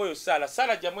n'okugamba oyo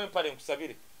saala gyamu empale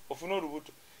nkusabire ofune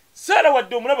olubuto saala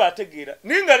wadde omulaba ategeera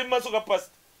naye nga ali mu maaso ga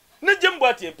pasita nejja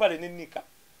mubwati empale nennika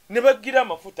ne bagira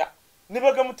amafuta ne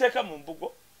bagamuteeka mu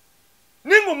mbugo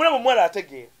naye nga omulaba omuwala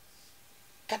ategeera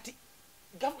kati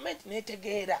gavumenti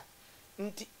neetegeera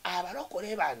nti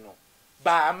abalokole bano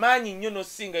bamaanyi nnyo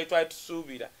nosinga etwali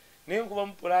tusuubira naye nkuba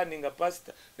mu pulaani nga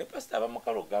pasita ne pasita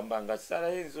abamukalo ogamba nga saala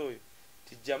yenzi oyo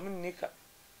tijjamu nnika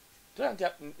tola nti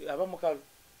abamukalo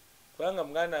kubanga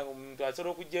muganda wange omuntu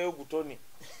asobola okugjayo gutoni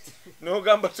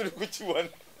n'ogamba tuli kukiwana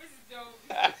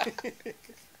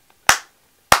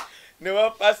ne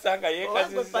bapasita nga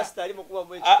yeekazizza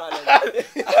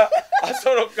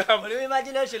asobola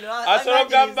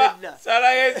okugamba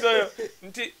saala yenzi oyo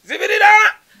nti zibirira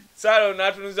saala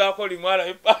onatunuzaako limwala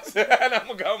epasa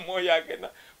namugamba mwoyo agenda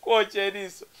kwokya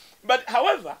eriiso but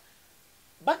however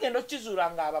bagenda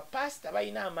okukizuula nga abapasita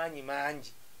balina amaanyi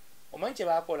mangi omanyi kye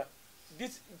baakola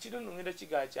kino ngenda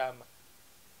kigaa kyama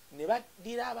ne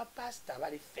badira abapasita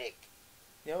bali fake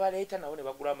ne babaleeta nabo ne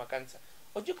bagula amakanisa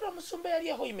ojjukira omusumba yali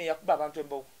ehoime yakuba abantu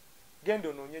embogo genda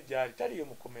onoonye gyali taliyo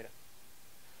mukomera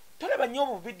tolaba nnyo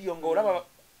obuvidiyo nga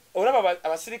olaba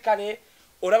abasirikale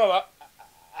olaba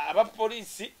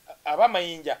abapoliisi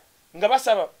abamayinja nga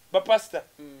basaba bapasita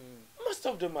most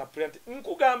of them are print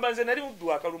nkugamba nze nali muddu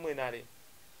wakalumu enaalemu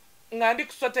nga ndi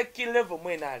kusoteki level mu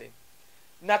enaalemu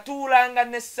natuulanga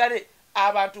nessale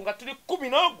abantu nga tuli 10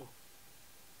 n'ogu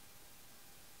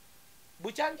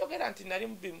bukyanjogera nti nali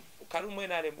mubi kalumu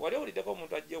enaalemu wali owuliddeko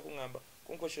omuntu ajja okuŋŋamba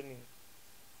kunkoshoninga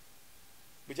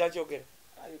bukyanjogera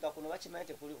kuno bakimanyi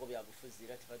tekuliko byabufuzi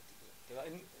era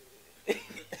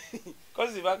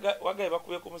kozi wagaye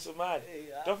bakubye ku musumaali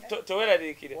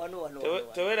teweraliikire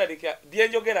teweraliikira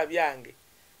byenjogera byange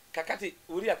kakati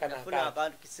ulira kanakati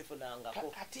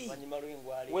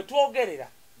wetwogerera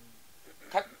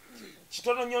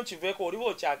kitono nnyo nkiveeko oliba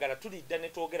okyagala tulidda ne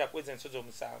twogera kweza ensozi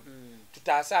omusanvu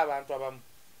tutaase abantu abamu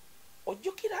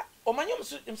ojjukira omanyi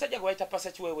omusajja gwe bayita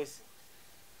pasa kiweewesi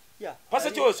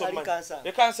pasa kiweewesi omanyi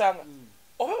ekansanga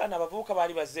oba bano abavubuka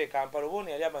baali bazze ekampala oba ono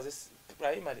yali amaze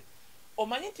primary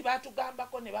omanyi nti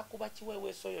baatugambako ne bakuba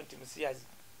kiweewesi oyo nti musiyazi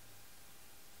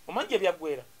omanyi gye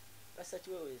byaggwera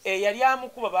yali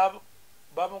amukuba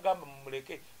bamugamba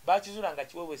mumuleke bakizuula nga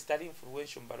kiweewesi tali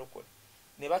influential mubalokole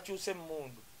ne bakyusa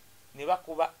emmundu ne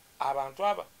bakuba abantu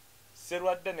aba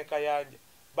Serwadda ne Kayanja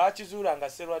bakizuula nga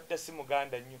Serwadda si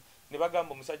muganda nnyo ne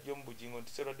bagamba omusajja omubujingo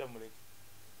nti Serwadda muleke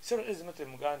Serwadda is not a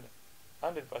muganda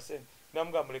 100%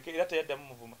 namugamba muleke era teyaddamu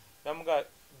muvuma namugamba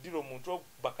dira omuntu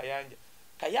okuba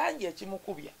Kayanja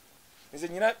ekimukubya nze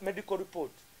nyina medical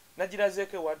report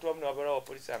nagirazeeko ewantu wamu ne wabalawo wa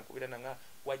polisi ankubira nanga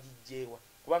wagijjeewa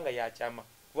kubanga yakyama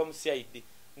kuva mu CID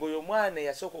ng'oyo omwana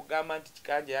eyasooka okugamba nti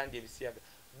Kikanja yandi ebisiyaga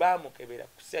baamukebera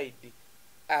ku CID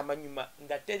amanyuma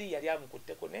nga teri yali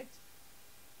amukutteko neki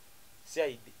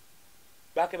CID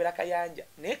bakebera Kayanja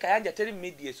naye Kayanja teri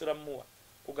media esola muwa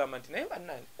kugamba nti naye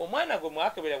bannange omwana gwe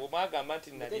mwakebera bwe mwagamba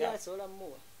nti nalya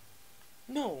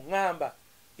no ngamba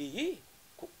iyi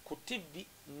ku TV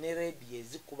ne radio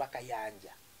ezikuba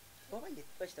Kayanja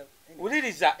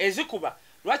uliriza ezikuba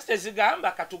lwaki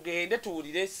tezigamba katugende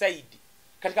tuwulire side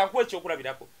kati kankuwa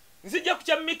ekyokulabirako nzijja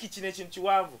kukya Mikie kino ekintu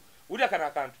kiwanvu ulira kana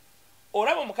akantu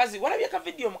olaba omukazi walabye ka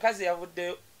video omukazi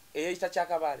yavuddeyo eyeyita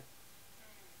kyakabaale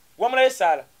wamulayo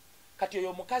Saala kati oyo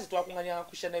omukazi twakuŋŋanyanga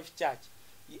ku Shanef Church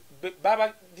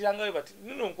babadirangayo bati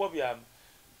nino nkuwa byama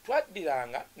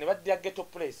twaddiranga ne baddira ghetto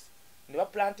place ne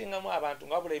baplantingamu abantu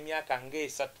nga wabula emyaka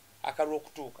nga3 akalwa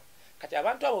okutuuka kati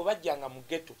abantu abo bajjanga mu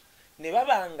ghetto ne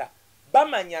babanga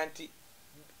bamanya nti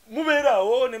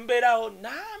mubeerawo ne mbeerawo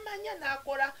n'amanya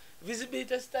n'akola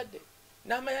visibility study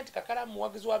n'amanya nti Kakalaamu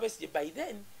muwagizi wa Besigye by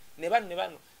then ne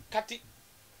bano kati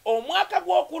omwaka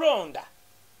gw'okulonda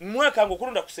mwaka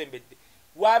ng'okulonda kusembedde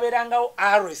wabeerangawo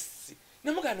arrest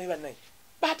ne mugano banaye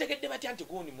bategedde batya nti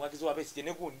gundi muwagizi wa Besigye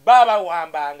ne gundi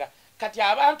babawambanga kati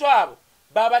abantu abo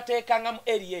babateekanga mu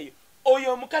area eyo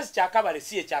oyo omukazi Kyakabale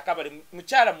si ye Kyakabale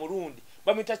mukyala Murundi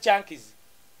bamuyita Kyankizi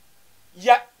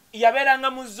yabeeranga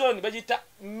mu zone bagita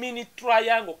mini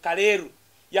triangle Kaleeru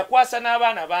yakwasa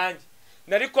n'abaana bangi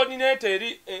nali coordinator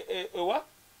eri ewa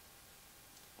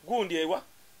gundi ewa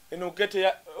eno gete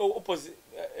ya opposite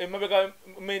emabega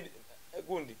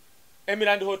gundi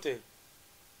Emirand Hotel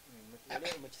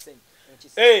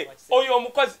oyo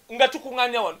omukazi nga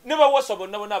tukunganya wano ne bawasa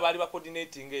bonna bonna abali ba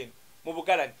coordinating eno mu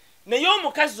Bugalani naye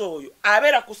omukazi oyo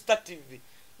abeera ku Star TV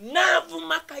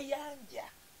n'avuma Kayanja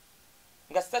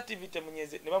nga Star TV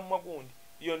temunyeze ne bamumwa gundi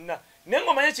yonna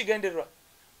n'engoma y'ekigendererwa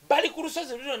bali ku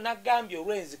lusozi luliro nagambye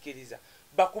olw'enzikiriza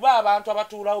bakuba abantu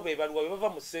abatuulawo be baluwa bava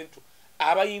mu centro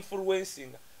aba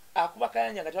influencing akuba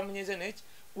Kayanja nga tamunyeze n'eki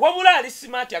wabula ali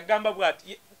smart agamba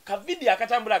bwati ka video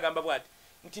akatambula agamba bwati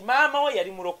nti maama we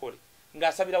yali mulokole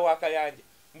ng'asabira wa Kayanja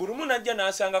bulumu najja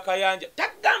n'asanga Kayanja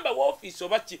tagamba wa office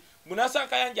obaki munasanga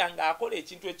Kayanja ng'akola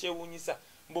ekintu ekyewuunyisa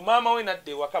mbu maama we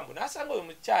nadde ewaka mbu n'asanga oyo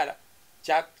mukyala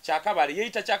kyakabale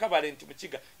yeeyita kyakabale nti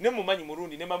mukiga ne mumanyi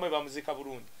mulundi ne maama we bamuzika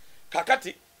bulungi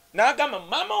kakati n'agamba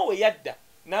maama we yadda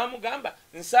n'amugamba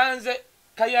nsanze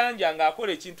Kayanja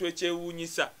ng'akola ekintu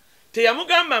ekyewuunyisa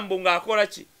teyamugamba mbu ng'akola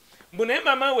ki mbu naye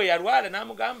maama we yalwala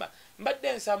n'amugamba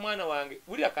mbadde nsa mwana wange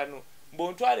buli akano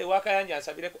mbu ntwale ewa Kayanja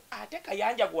ansabireko ate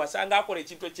Kayanja guwasanga akola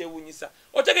ekintu ekyewuunyisa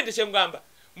otegedde kye mugamba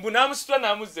mbu n'amusitula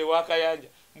n'amuzza ewa Kayanja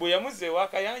mbu yamuzza ewa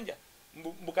Kayanja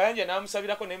mbu Kayanja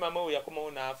n'amusabirako naye maama we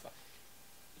yakomawo n'afa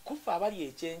kufa abali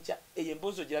ekyenkya eyo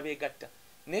emboozi ogira beegatta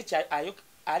naye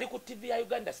ali ku TV ya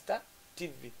Uganda Star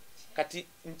TV kati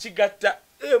nkigatta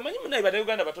manyi munaye bata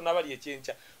Uganda batono abali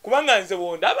ekyenkya kubanga nze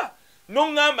wondaba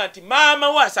n'oŋŋamba nti maama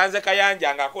we asanze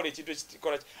Kayanja ng'akola ekintu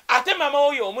ekikola ki ate maama we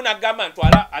oyo omu n'agamba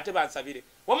ntwala ate bansabire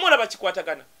wamu olaba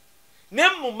kikwatagana ne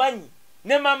mumanyi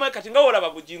ne maama we kati nga wolaba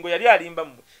Bugingo yali alimba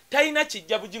mmwe talina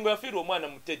kijja Bugingo yafiirwa omwana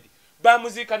mutedi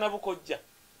bamuziika na Bukojja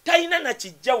talina na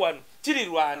kijja wano kiri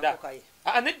Rwanda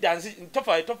nedda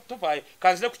tofaayo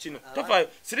kanzire ku kino tofaayo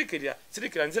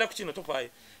sirikira nzira ku kino tofaayo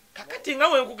kakati nga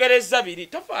wenkugereza biri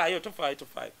tofaayo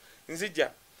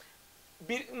nzija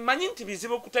manyi nti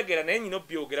bizibu okutegeera naye nyina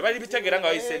obyogera bali bitegeera nga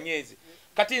wayise emyezi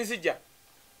kati nzija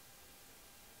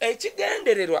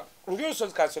ekigendererwa lubi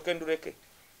olusozi kansoke nduleke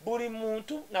buli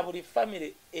muntu na buli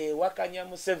famire ewakanya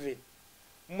Museveni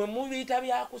mwe mubiyita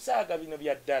byakusaaga bino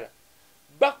bya ddala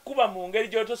bakkuba mu ngeri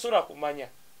gy'otosobola kumanya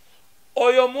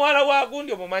oyo omuwala wa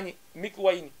gundi omumanyi Mikie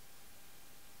Wine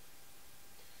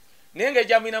naye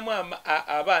ng'ejamwinamu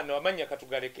abaana wamanya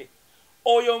katugaleke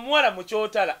oyo omuwala mu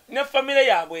kyotala ne famire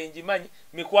yaabwe engimanyi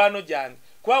mikwano gyange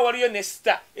kuba waliyo ne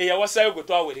Star eyawasayo gwe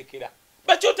twawerekera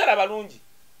bakyotala balungi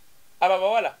aba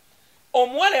bawala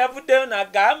omuwala yavuddeyo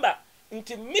n'agamba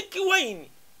nti Mikie Wine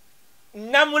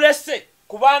namulese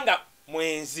kubanga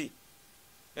mwenzi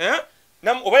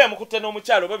oba yamukutte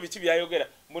n'omukyalo oba biki byayogera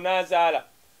munaazaala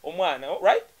omwana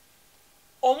right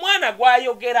omwana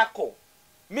gwayogerako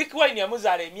Mikie Wine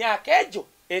yamuzaala emyaka egyo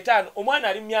 5 omwana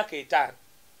ali mu myaka 5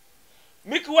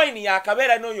 Mikie Wine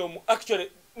yakabeera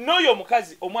n'oyo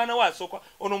omukazi omwana we asooka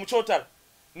ono mukyotala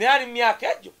naye ali mu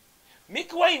myaka egyo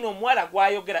Mikie Wine omuwala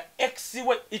gwayogera ex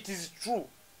we it is true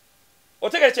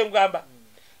otegere kye mugamba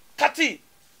kati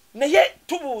naye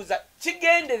tubuuza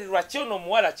kigendererwa kyono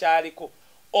omuwala kyaliko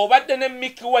obadde ne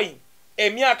Mikie Wine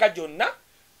emyaka gyonna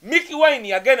Mikie Wine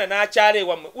yagenda n'akyala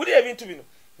ewammwe wuli ebintu bino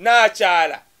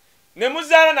n'akyala ne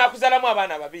muzaala n'akuzaalamu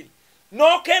abaana babiri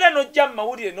n'okeera n'ojja mu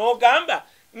mawulire n'ogamba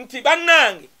nti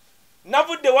bannange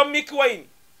navudde wa Mikie Wine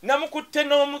namukutte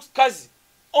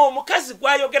n'omukazi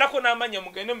gwayogerako n'amanya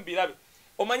mugende mu birabe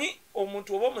omanyi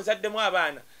omuntu oba omuzaddemu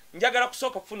abaana njagala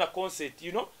kusooka kufuna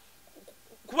concert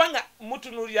kubanga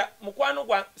mutunulira mukwano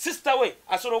gwa sister we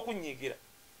asobola okunyiigira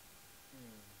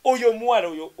oyo omuwala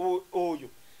oyo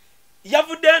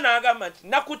yavuddeyo n'agamba nti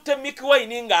nakutte Mikie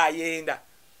Wine ng'ayenda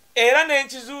era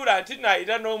n'enkizuula nti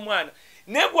naayira n'omwana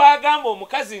ne gwagamba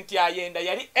omukazi nti ayenda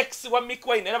yali ex wa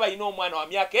Mikie Wine era balina omwana wa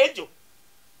myaka egyo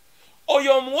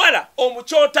oyo omuwala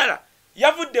omukyotala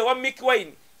yavudde wa Mikie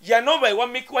Wine yanova ewa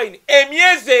Mikie Wine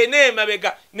emyezi 4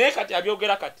 emabega naye kati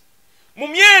abyogera kati mu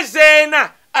myezi 4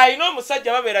 ayina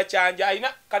omusajja babeera kyanja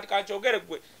ayina kati kankyogere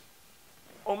gwe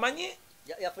omanyi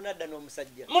yafuna dda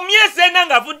n'omusajja mu myezi 4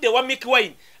 ng'avudde wa Mikie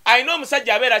Wine ayina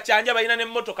omusajja abeera kyanja balina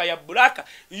n'emmotoka ya bulaka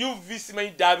UVC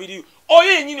W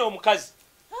oyo yennyini omukazi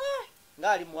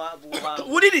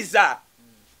wuliriza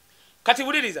kati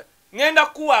wuliriza ngenda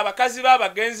kuwa abakazi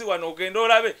b'abagenzi wano ogenda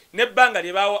olabe n'ebbanga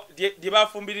lye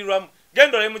bafumbirirwamu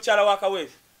genda olabe mukyala wa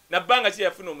Kaweevu nabbanga ki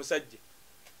yafuna omusajja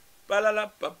balala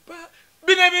papa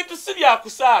bino ebintu si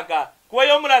byakusaaga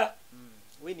kubayo omulala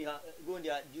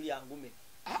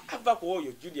ava ku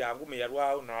oyo Julia Ngume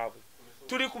yalwawo naabwe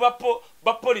tuli ku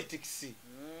ba politics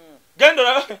genda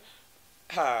olabe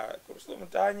kurusa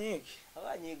mutanyiiki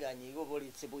abanyiiganyiiga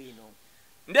obolitse bwino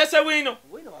ndese bwino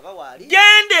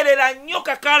genderera nnyo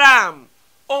Kakalaamu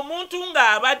omuntu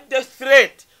ng'abadde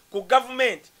threat ku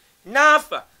government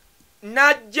n'afa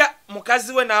n'ajja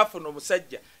mukazi we n'afuna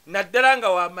omusajja naddala nga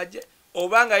w'amagye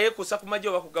oba nga yeekuusa ku magye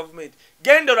oba ku government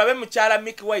genda olabe mukyala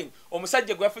Mikie Wine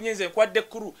omusajja gwe yafunye nze nkwadde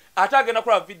ekkulu ate agenda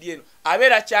kulaba vidiyo eno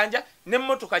abeera kyanja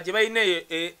n'emmotoka gye balina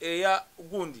eya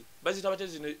gundi bazita bate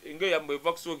zino engeyo yamwe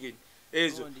Volkswagen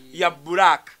ezo ya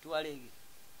black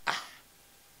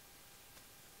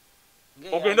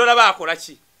ogenda olaba akola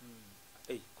ki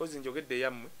kozi njogedde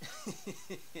yammwe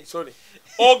sorry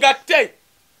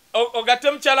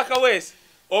ogatte mukyala Kaweesi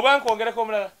oba nkwongereko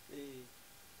omulala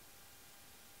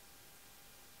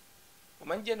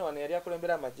omanyi jeno wano yali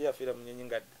akulembera amagye yafiira mu nnyonyi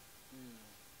ngadda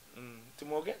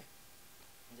timwogere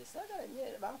nze saagala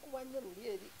nnyo bankuba nnyo luli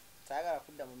eri saagala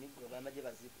kudda mu miggo bamagye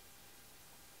bazibu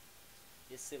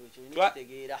yessebo ekyo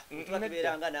nikitegeera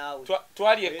tubeeranga naawe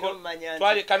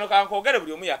twali kano kankogere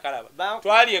buli omu yakalaba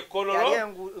twali ekkololo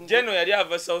jeno yali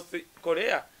ava South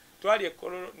Korea twali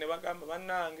ekkololo ne bagamba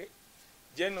bannange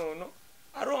jeno ono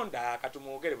alonda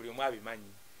akatumwogere buli omu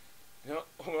abimanyi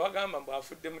bagamba mbu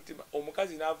afudde mutima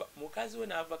mukazi we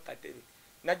n'ava katebe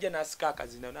najja n'asika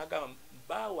akazina n'agamba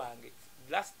bawange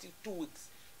last 2 weeks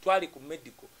twali ku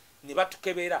medical ne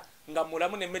batukebera nga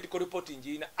mulamu ne medical report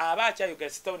njiina aba akyayogera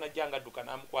sitawe najja nga adduka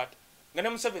n'amukwata nga ne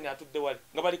Museveni atudde wali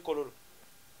nga bali kololo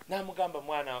n'amugamba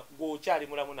mwana gw'okyali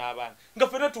mulamu n'abaana nga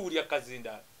ffenna tuwulya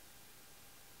kazindaala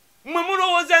mwe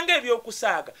mulowooza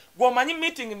ng'ebyokusaaga gw'omanyi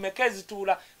meeting mmeka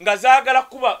ezituula nga zaagala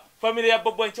kuba famire ya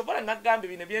Bobi Wine kyovala nagambye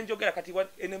bino byenjogera kati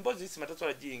emboozi isima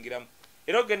tasobola giyingiramu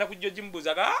era ogenda kujja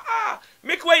ogimubuuzaga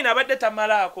Mikie Wine abadde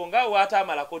tamalaako nga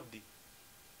waataamalako ddi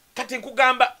kati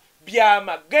nkugamba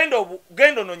byama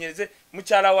genda onoonyereze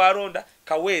mukyala wa Ronda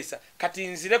Kaweesa kati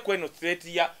nzire kweno threat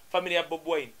ya famire ya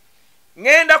Bobi Wine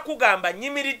ngenda kugamba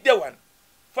nyimiridde wano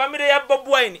famire ya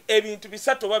Bobi Wine ebintu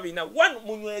bisatu oba bina wano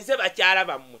munyweze bakyala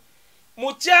bammwe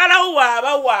mukyala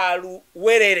waaba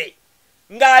waluwerere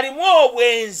ng'alimu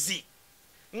obwenzi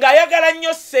ng'ayagala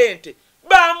nnyo ssente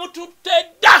bamututte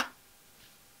dda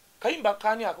kayimba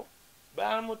kaani ako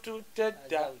bamututte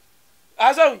dda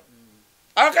azawi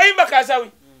akayimba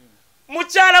kazawi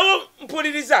mukyala wo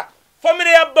mpuliriza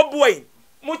famire ya Bobi Wine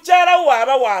mukyala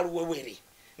waaba waluwewere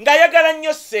ng'ayagala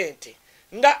nnyo ssente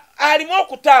nga alimu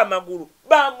okuta amagulu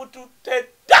bamututte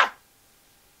dda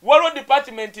waliwo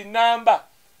department namba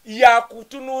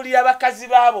yakutunuulira bakazi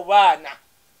baabo baana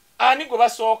ani gwe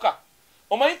basooka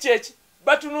omanyi kyeki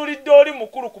batunuulidde oli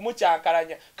mukulu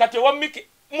kumukyankalanya kati owa Mikie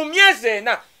mu myezi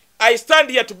ena I stand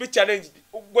here to be challenged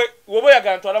woba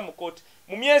oyagala ntwala mu kooti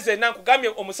mu myezi ena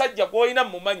nkugambye omusajja gw'olina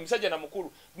mumanyi musajja na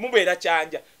mukulu mubeera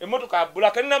kyanja emmotoka ya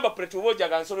bulaka ne namba plate woba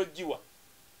ojagala nsolo giwa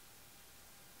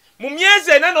mu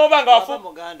myezi ena n'oba nga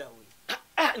wafu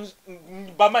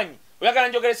bamanyi oyagala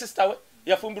njogere sister we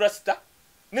yafumbirwa sister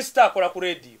ne sister akola ku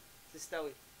radio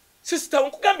sister we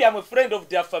nkugambye am a friend of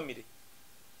their family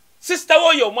sister we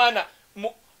oyo omwana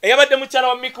eyabadde mukyala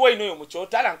wa Mikie Wine oyo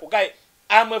mukyotala nkugaye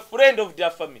am a friend of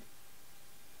their family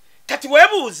kati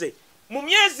weebuuze mu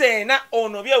myezi ena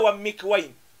ono byewa Mikie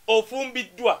Wine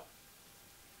ofumbiddwa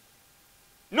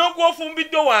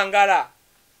n'ogwofumbiddwa wangala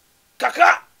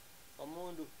kaka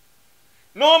omundu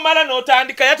n'omala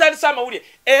n'otandika yatandisa amawulire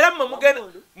era mmwe mugenda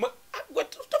gwe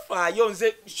tofaayo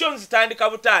nze syo nzitandika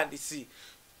butandisi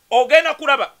ogenda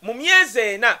kulaba mu myezi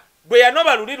ena bwe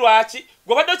yanoba luli lwaki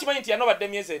gwobadde okimanyi nti yanobadde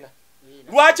myezi ena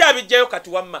lwaki abijjayo kati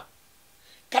wamma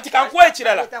kati kankuwa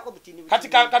ekirala kati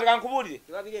kankubuulire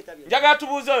njagala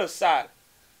tubuuze oyo Saala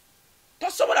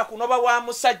tosobola kunoba wa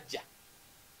musajja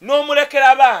n'omulekera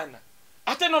abaana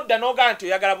ate nodda n'ogamba nti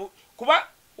oyagala kuba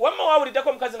wamma wawuliddeko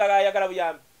omukazi nga ayagala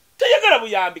buyambi teyagala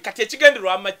buyambi kati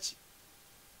ekigendererwa amaki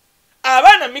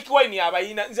abaana Mikie Wine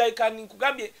abayina nze kani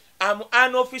nkugambye am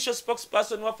an official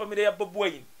spokesperson wa family ya Bobi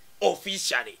Wine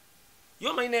officially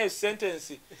yo mayina eyo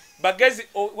sentence bagezi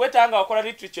wetanga wakola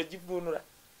literature givunula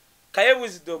Kaye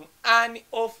Wisdom an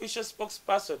official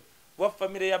spokesperson wa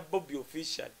family ya Bobi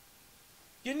officially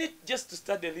you need just to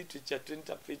study literature to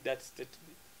interpret that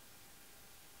statement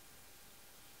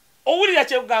owulira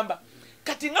kyegamba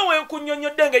kati nga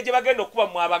wenkunyonyodde ng'egye bagenda okuba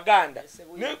mu Abaganda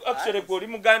ne actually gwe oli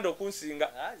Muganda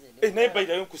okunsinga naye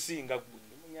bayirayo nkusinga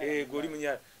gwe oli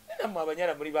Munyala namwe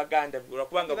Abanyala muri Baganda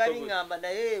olwakubanga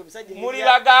muri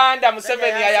Baganda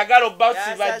Museveni ayagala obba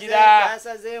sibagira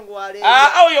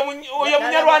oyo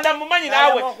Munyarwanda mumanyi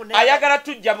naawe ayagala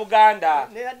tujja Buganda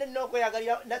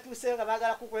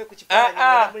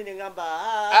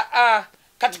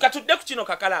kati katudde ku kino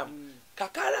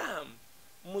Kakalaamu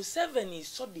Museveni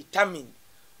is so determined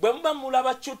bwe muba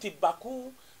mulaba chuti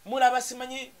baku mulaba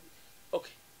simanyi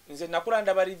okay nze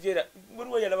nakulanda ba Riviera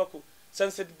buli yalaba ku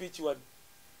Sunset Beach wano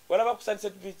walaba ku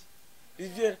Sunset Beach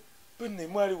Riviera bune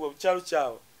mwali wa chalo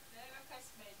chao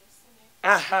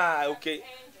aha okay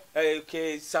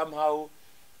okay somehow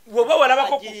woba walaba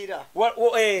ko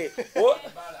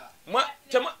mwa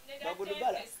chama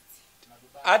Magudubala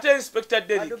ate Inspector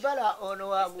Derek Magudubala ono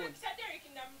wagundi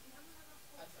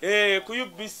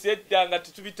kuyubisi eddanga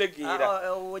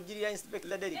tutubitegeera ojiriya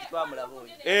Inspector Derek twamulabo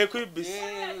kuyubisi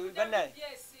banaye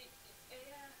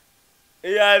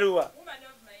eyaluwa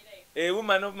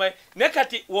woman of my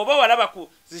nekati woba walaba ku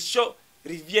zisho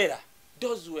Riviera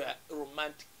those were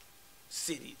romantic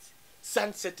series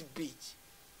Sunset Beach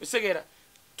usegera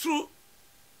true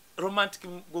romantic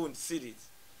gold series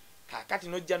kakati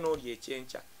nojja noli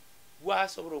ekyencha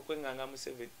wasobola okwenganga mu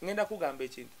 7 ngenda kugamba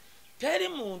ekintu teri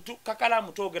muntu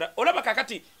kakalamu togera olaba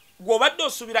kakati gwobadde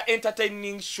osubira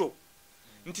entertaining show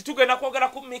nti tugenda kwogera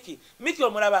ku Mikie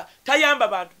omulaba tayamba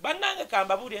bantu bannange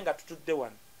kamba buli nga tutudde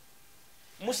wano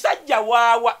musajja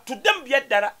waawa tudde mu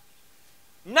byeddala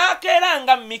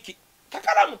nakeeranga Mikie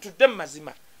kakalamu tudde mu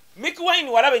mazima Mikie wine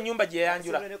walaba ennyumba gye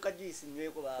yanjula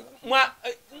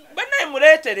bannaye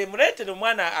muleetere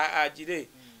omwana agire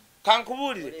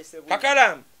kankubuulire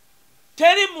kakalamu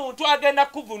teri muntu agenda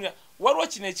kuvunya waliwo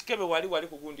kino ekikebe wali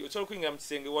kugundi osobola okuyingira mu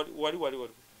kisenge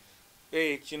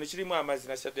wali kino kirimu amazzi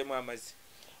nasaddemu amazzi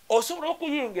osobola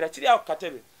okuyingira kiri awo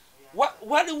katebe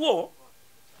waliwo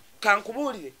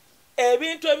kankubuulire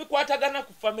ebintu ebikwatagana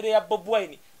ku famire ya Bob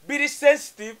Wine biri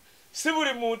sensitive si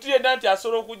buli muntu yenna nti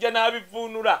asobola okujja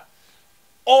n'abivuunula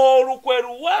olukwe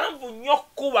luwanvu nnyo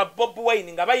kuba Bob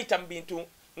Wine nga bayita mu bintu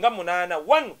nga 8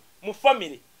 wano mu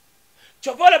famire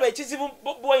kyova olaba ekizibu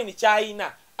Bob Wine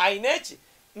kyayina ayina eki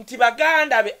nti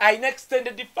baganda be ayina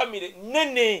extended family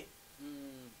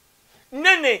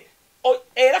nene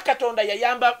era Katonda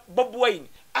yayamba Bob Wine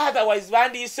otherwise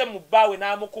bandiyise mu bbaawe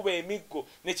n'amukuba emiggo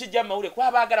nekijja mawule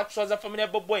kuba baagala kuswaza family ya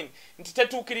Bob Wine nti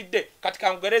tetuukiridde kati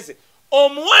kangugereze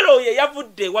omuwala oyo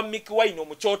yavudde wa Mikie Wine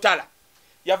omukyotala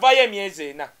yavaayo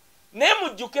emyezi 4 naye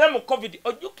mujjukira mu covid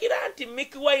ojjukira nti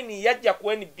Mikie Wine yajja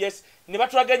ku NBS ne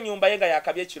batulaga ennyumba ye nga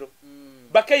yakabya ekiro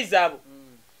bakeiza abo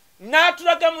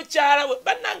n'atulaga mukyala we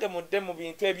bannange mudde mu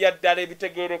bintu ebyaddala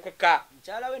ebitegeerekeka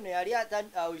mukyala we yali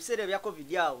ebiseera ebya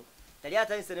covid awo yali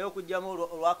atandise naye okujjamu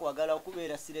olwakwagala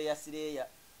okubeera sireya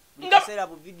buli kaseera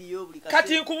bu vidiyo buli kaseera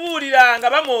kati nkubuulira nga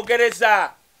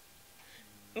bamwogereza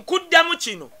nkuddamu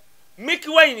kino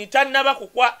Mikie Wine tannaba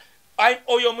kukwa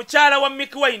oyo mukyala wa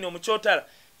Mikie Wine omukyotala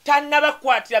tannaba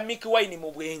kukwatira Mikie Wine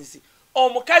mu bwenzi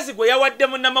omukazi gwe yawadde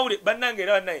mu namawule bannange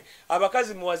era naye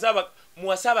abakazi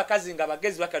muwasa abakazi nga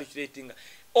bagezi bakalculatinga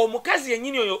omukazi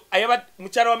yennyini oyo ayaba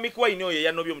mukyala wa Mikie Wine oyo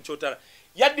yanobye omukyotala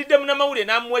yaddidde mu namawule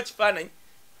n'amuwa ekifaananyi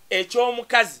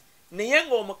eky'omukazi naye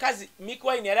ng'omukazi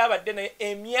Mikie Wine yali abadde naye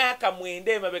emyaka 9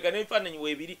 emabega n'ebifaananyi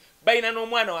 2 balina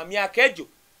n'omwana wa myaka egyo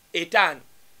 5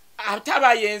 ate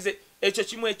abayenze ekyo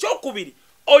kimu ekyokubiri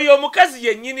oyo omukazi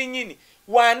yennyini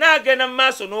wanaagenda mu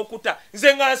maaso n'okuta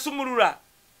nze nga nsumulwa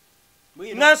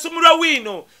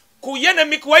wiino ku ye ne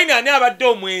Mikie Wine ani abadde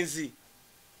omwenzi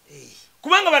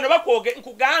kubanga bano bakwoge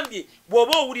nkugambye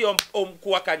bw'oba owuli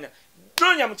omukuwakanya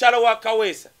noonya mukyala wa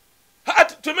Kaweesa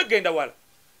temegenda wala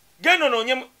genda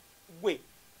onoonye gwe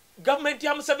gavumenti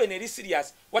ya Museveni eri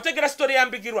serious wategera story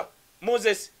yambigirwa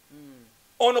Moses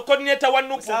ono coordinator wa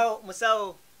Nupu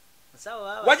musawo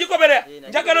wagikoberera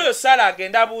njagala oyo Sara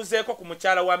agenda abuuzeeko ku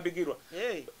mukyala wambigirwa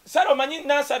Sara omanyi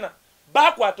Nansana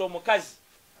bakwata omukazi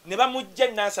ne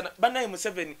bamujja Nansana banaye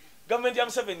Museveni gavumenti ya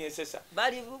Museveni esesa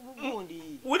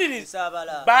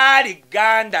bali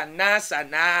Ganda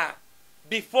Nansana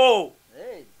before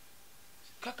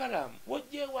kakalamu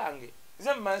wojje wange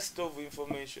nze master of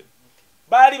information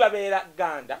bali babeera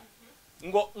Ganda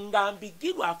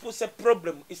ngambigirwa afuuse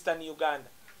problem Eastern Uganda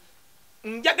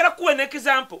njagala kuwa ne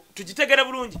example tugitegere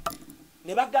bulungi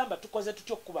ne bagamba tukoze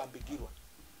tutyo okubambigirwa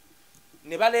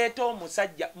ne baleeta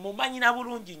omusajja mumanyina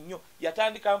bulungi nnyo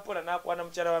yatandika mpola n'akwana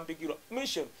mukyala wambigirwa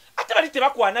mission ate bali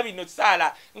tebakwana bino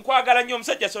Sala nkwagala nnyo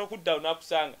omusajja asobola okuddawo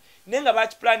n'akusanga naye nga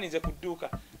bakiplaninze ku dduuka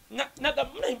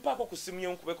nayimpaako ku simu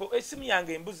yonkubeko esimu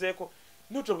yange embuzeeko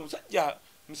noto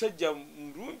musajja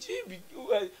mulungi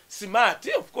smart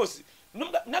of course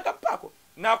nagapaako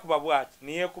nakuba bwati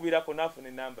niyekubirako nafuna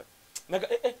enamba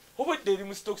obwedde eri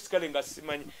mu stocks kale nga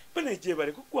simanyi bane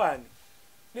gyebale kukwani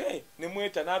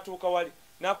nemweta n'atuuka wali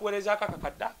nakuweereza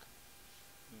akakakaddaka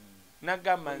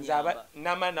nagamba nzaba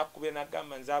nama nakubye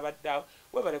nagamba nzabadde awo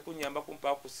webale kunyamba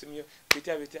kumpaa ku simu yo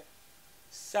bitya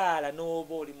Sala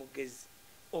n'oba oli mugezi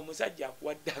omusajja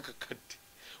akuwadde akakadde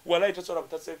walayi tosobola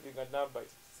butasevinga namba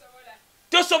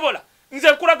tosobola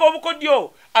nze nkulaga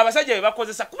obukodyo abasajja be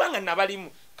bakozesa kubanga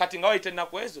nabalimu kati nga wayite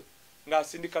ennaku ezo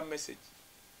ng'asindika message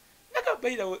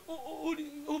akabeera we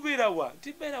ubeera wa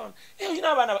tibeera wa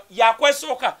oyina abaana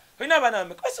yakwesooka oyina abaana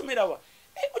bameka basomera wa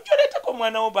ojoleeteko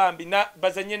omwana wo bambi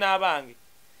bazanye n'abange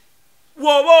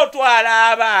woba otwala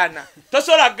abaana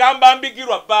tosobola kugamba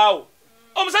mbigirwa bbaawo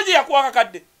omusajja yakuwa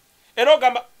kakadde era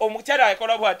ogamba omukyala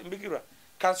akola bwati mbigirwa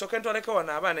kansooke ntwaleko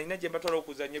wano abaana ina gye mbatwala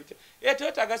okuzanya ebitya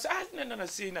tewetagasa nana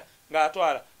siina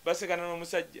ng'atwala basekana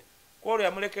n'omusajja kwolwo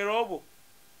yamulekera obwo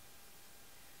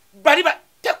bali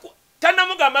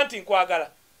tannamugamba nti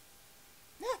nkwagala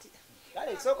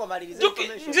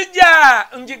nzija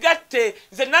njigatte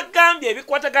nze nagambye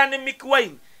ebikwatagana ne Mikie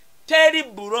Wine teri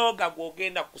buloga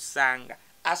gwogenda kusanga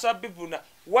asoba bivuna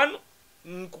wano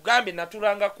nkugambye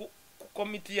natulanga ku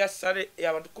komiti ya sale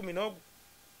y'abantu 11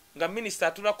 nga minisita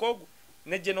atulako ogwo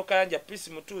ne General Kayanja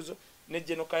Peace Mutuzo ne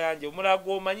General Kayanja omulala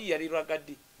gw'omanyi yali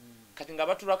Lwagadi kati nga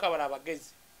batulako abala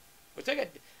abagezi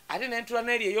otegedde ate nentula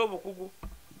n'eri ey'obukugu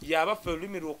yabaffe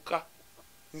olulimi lwokka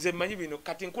nze mmanyi bino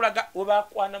kati nkulaga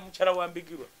webakwana mukyala wa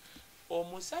mbigirwa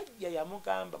omusajja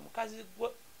yamugamba mukazi gwe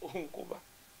onkuba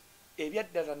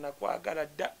ebyaddala nakwagala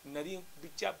dda nali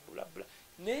bikyabulabula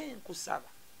naye nkusaba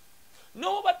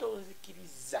n'oba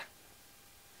tonzikiriza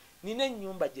nina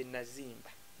ennyumba gye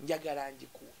nazimba njagala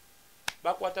njikuwe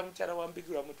bakwata mukyala wa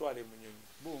mbigirwa mutwale mu nyonyi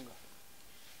bunga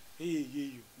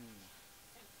eyo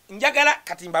njagala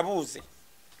kati mbabuuze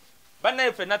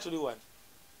bannaye ffenna tuli wano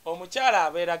omukyala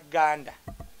abeera Ganda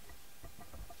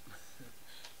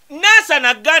nasa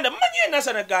na Ganda mmanyi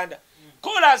nasa na Ganda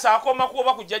kolansa akoma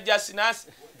kuba kujjajja sinasi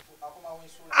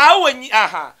awe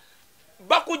aha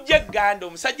bakujja Ganda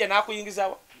omusajja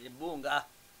n'akuyingizawa ebunga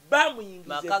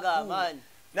bamuyingiza makaga amani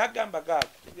nagamba gaako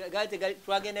gate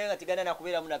twagenda nga tigana na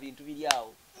kubeera muna bintu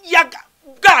biriawo yaga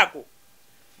gaako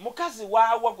mukazi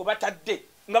waawa gwe batadde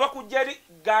nga bakujja eri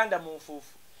Ganda mu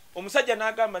nfuufu omusajja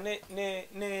n'agamba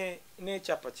ne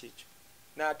chapa kikyo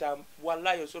n'ata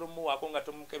wallahi osobola muwaako nga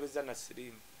tomukebeza na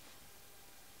sirimu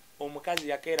omukazi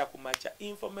yakeera ku maca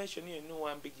information yonna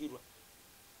wambigirwa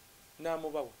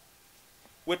n'amubawa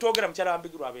wetwogera mukyala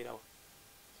wambigirwa abeerawo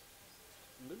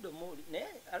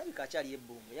alabika akyali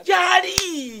ebbunga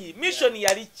yali mission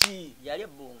yali ki yali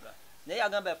ebbunga naye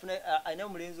agamba yafuna alina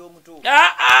omulenzi omutuufu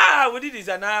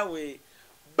wuliriza naawe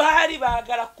baali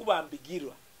baagala kuba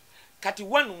mbigirwa kati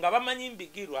wanu nga bamanyi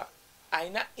mbigirwa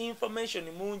aina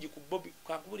information mungi ku Bobi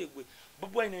kakubule gwe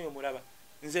Bobi Wine oyo mulaba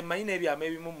nze manyi n'ebyama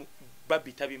ebimu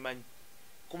Babi tabimanyi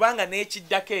kubanga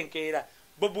n'ekiddako enkeera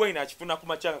Bobi Wine akifuna ku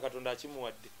macanga Katonda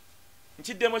akimuwadde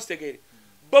nkiddemu kitegeere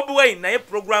Bobi Wine naye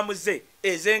programu ze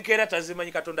ez'enkeera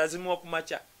tazimanyi Katonda azimuwa ku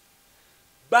maca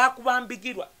bakuba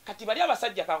mbigirwa kati bali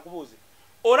abasajja kankubuuze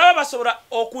olaba basobola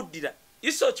okuddira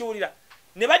iso okiwulira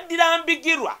ne baddira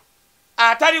mbigirwa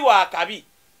atali wa kabi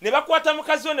ne bakwata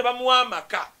mukazi we ne bamuwa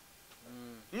amaka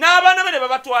n'abaana be ne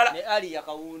babatwala ne ali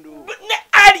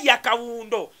ya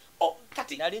kawundo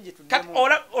kati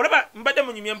olaba mbadde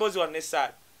munyumya emboozi wa ne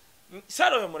Saara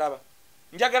oyo mulaba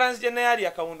njagala nzije ne ali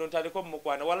ya kawundo ntaleko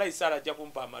mukwana wallahi Saara ajja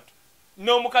kumpa amatu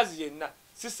n'omukazi yenna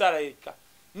si Saara yekka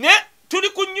ne tuli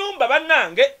ku nnyumba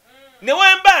bannange ne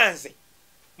wembanze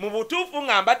mu butuufu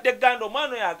nga mbadde Ganda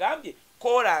omwana oyo agambye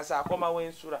koolansa akoma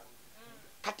w'ensula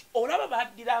kati olaba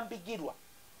baddira mbigirwa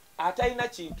atalina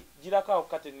kintu girakawo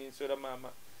kate ninsula maama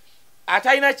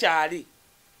atalina kyali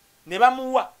ne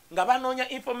bamuwa nga banoonya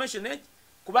information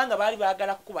kubanga baali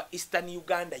baagala kuba Eastern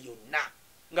Uganda yonna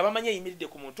nga bamanye eyimiridde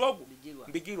ku muntu ogwo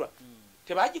mbigirwa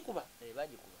tebagikuba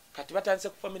kati batandise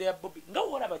ku famire ya Bobi nga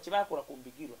wolaba kye bakola ku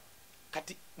mbigirwa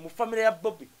kati mu famire ya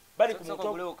Bobi bali ku muntu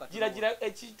ogwo gira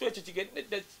ekintu ekyo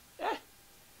kigende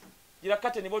gira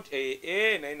kate nibot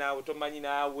naye naawe tomanyi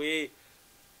naawe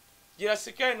gira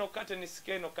sikeno kate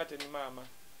ni mama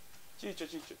chicho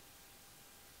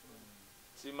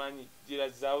simanyi gira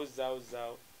zao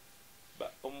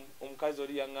omukazi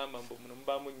oli yaŋŋamba mbu muno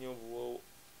mubamu nnyo obuwoowo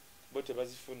bo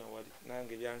tebazifuna wali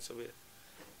nange byansobera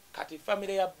kati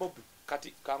famire ya Bobi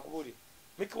kati kankubulire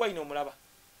Mikie Wine omulaba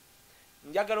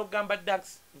njagala okugamba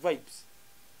Dax Vibes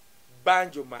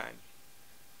Banjo Man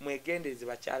mwegendereze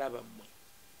bakyala bammwe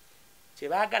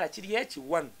kyebaagala kiri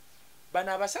ekiwanu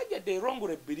bano abasajja they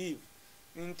wrongly believe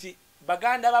nti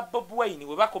baganda ba Bobi Wine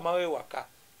bwe bakomawo ewaka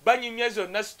banyumya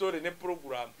zonna story ne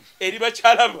program eri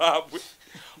bakyala baabwe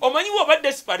omanyi woba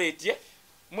desperate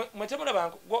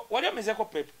mwetemulaba wali omezeko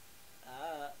pepe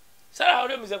Saara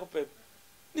wali omezeko pepe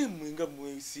nimwenga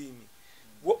mwesiimi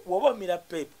woba omira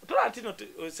pepe tola ntino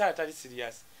Saara tali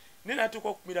serious nenatuuka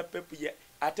okumira pepe ye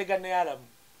atega ne alamu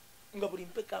nga buli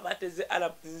mpeka abateze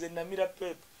alamu nze namira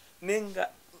pepe nenga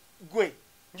gwe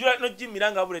njula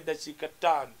nojimira nga buli eddakiika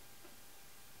 5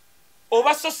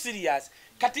 oba so serious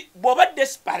kati bwoba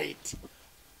desperate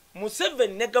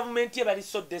Museveni ne government ye bali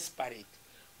so desperate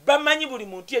bamanyi buli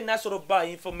muntu yenna asobola obbawa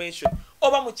information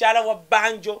oba mukyala wa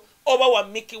banjo oba wa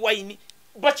Mikie Wine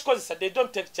bakikozesa. They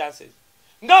don't take chances.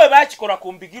 Nga bwe bakikola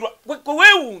ku Mbigirwa kwe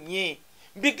weewuunye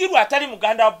Mbigirwa atali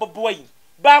muganda wa Bobi Wine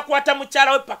bakwata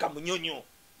mukyala we paka munyonyo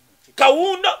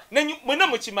Kawundo mwena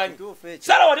mukimanyi.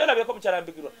 Sala wali olabyeko mukyala wa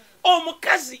Mbigirwa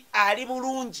omukazi ali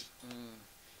bulungi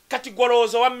kati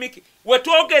goloozo wa Mikie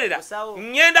wetwogerera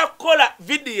ngenda kukola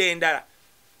video endala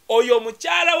oyo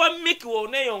mukyala wa Mikie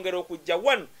woneyongera okujja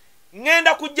wano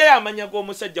ngenda kujja yamanya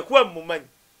g'omusajja kuba mumanyi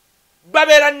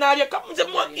babeera naalya kamuze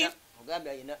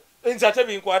nze ate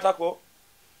binkwatako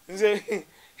nze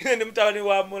ndi mutabani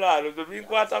wa mulaalo zo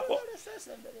binkwatako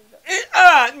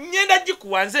ngenda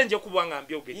gikuwa nze nje kuba nga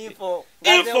mbyogedde info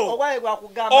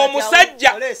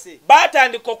omusajja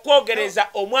baatandika okwogereza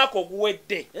omwaka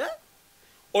oguwedde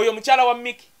oyo mukyala wa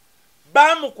Mikie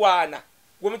bamukwana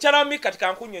gwe mukyala wa Mikie kati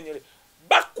kankunyonyole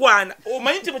bakwana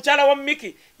omanyi nti mukyala wa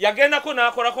Mikie yagendako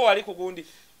n'akolako wali ku gundi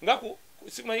nga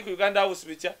simanyi ku Uganda House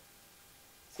bica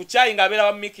ku kyayi ng'abeera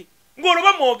wa Mikie ng'olwo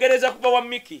bamwogereza kuba wa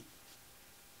Mikie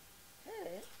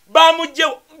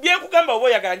bamugjewo byenkugamba oba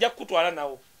oyagala nja kukutwala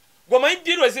nawo gwomanyi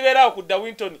ddiirwe zibeeraawo ku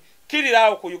Dawinton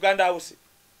kiriraawo ku Uganda House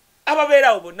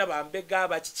ababeeraawo bonna bambega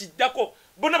bakikiddako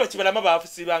bonna bakibalama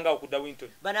baafusiibangawo ku Dawinton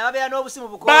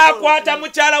bakwata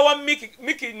mukyala wa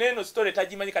Mikie neeno story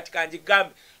tagimanyi kati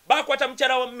kangigambe bakwata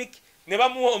mukyala wa Mikie ne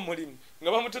bamuwa omulimu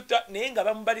nga bamututta naye nga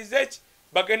bamubaliza eki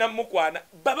bagenda mukwana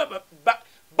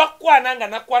bakwana nga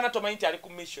nakwana tomanyi nti ali ku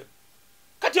mission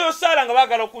kati oyo Saala nga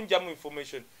baagala okunjamu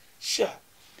information sha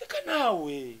teka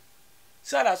naawe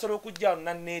Saala asobola okujja wano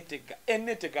nanneetega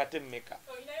enneetega ate mmeka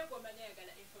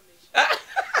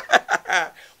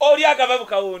oli agava mu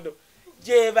Kawundo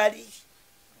gye bali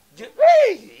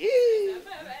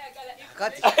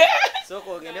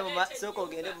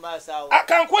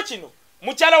kankuwa kino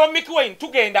mukyala wa Mikie Wine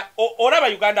tugenda olaba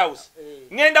Uganda House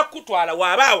ngenda kukutwala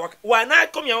waaba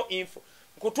wanaakomyawo info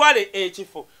nkutwale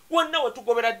ekifo wonna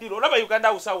wetugobera ddiro olaba Uganda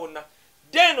House wonna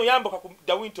deno yambuka ku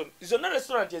Dawinton zonna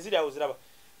restaurant eziri awo ziraba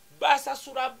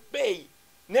basasula bbeeyi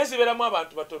nezibeeramu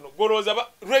abantu batono golooza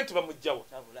rent bamugjawa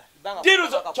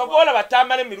diruzo kyobola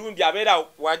batamala emirundi abeeraawo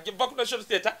wajva ku National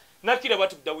Theatre nakira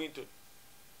bwati ku Dawinton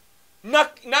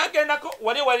nagendako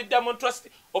wali Diamond Trust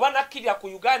oba nakirya ku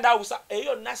Uganda House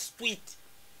eyo na street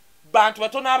bantu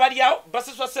batono abalyawo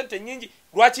basasula sente nyingi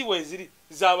lwaki weziri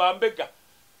zabambega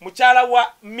mukyala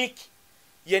wa Mikie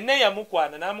yenna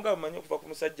yamukwana n'amugamba manyi okuva ku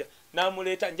musajja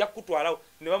n'amuleeta nja kukutwalawo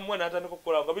ne bamuwa n'atandika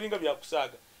okukola nga biringa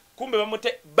byakusaaga kumbe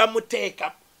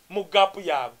bamuteeka mu gaapu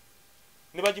yaabwe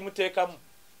ne bagimuteekamu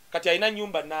kati alina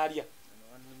nyumba n'alya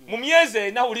mu myezi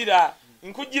ena wulira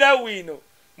nkugira wino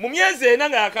mu myezi ena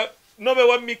ng'akanobe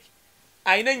wa Mikie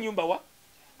alina ennyumba wa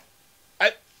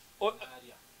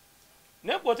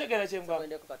naye kwotegeera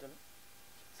kyengamba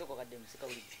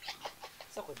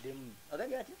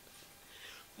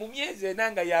mu myezi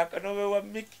ena nga yakanobe wa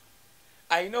Mikie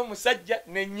alina omusajja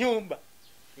n'ennyumba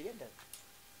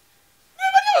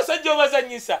nebali abasajja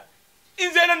obazanyisa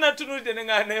nze era natunulidde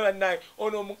neŋŋanaye bannaye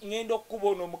ono ŋŋenda okkuba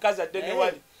ono omukazi adde ne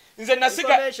wali nze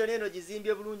nasiga eno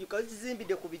gizimbye bulungi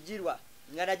kazizimbidde ku Bijirwa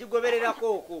nga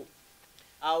nagigobererako okwo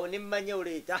awo ne mmanya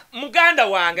oleeta muganda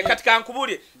wange kati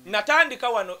kankubulye natandika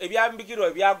wano ebyambigirwa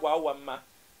ebyagwawo wamma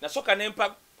nasooka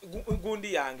nempa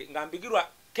gundi yange nga mbigirwa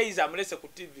Kaiza amulese ku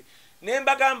TV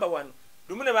nembagamba wano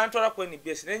lumu ne bantwala ku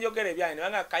NBS nenjogera ebyange ne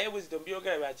banga Kaye wisdom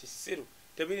byogera bya kisiru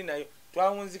tebiri nayo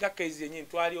twawunzika Kaiza yennyini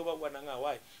twali oba bwana nga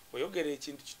waayi oyogera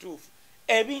ekintu kituufu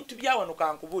ebintu bya wano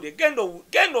kankubulye genda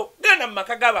mu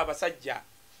maka g'abo abasajja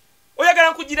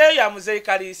oyagala nkugirayo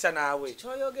yamuzeekaliisa naawe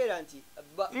kyoyogera nti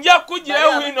nja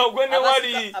kugirayo wino ogwe ne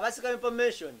wali abasika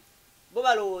information bo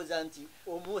balowooza nti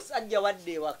omusajja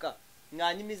wadde ewaka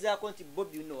ng'anyumizaako nti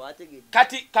Bobi uno ategedde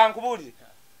kati kankubulire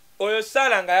oyo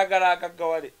Saala nga ayagala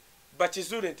agaggawale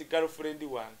bakizuule nti girlfriend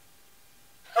wange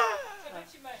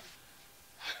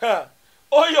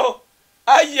oyo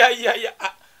ayayaya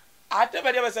ate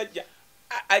bali abasajja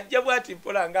ajja bwati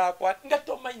mpola ngaakwata nga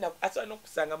tomanyi asobola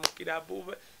n'okusanga mu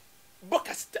kirabu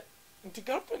bokasita nti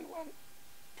girlfriend wange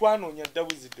twanoonya dda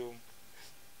wisdom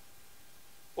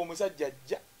omusajja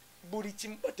ajja buli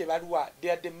kimu tebalwa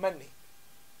they are the money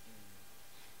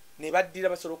ne baddira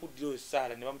basobola okuddira oyo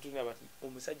Saala ne bamutunira bati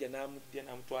omusajja n'amuddya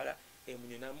n'amutwala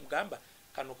emunyo n'amugamba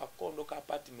kano kakondo ka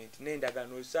apartment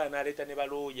n'endagaano oyo Saala n'aleeta ne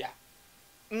balooya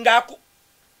ng'aku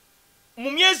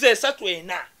mu myezi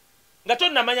 3 nga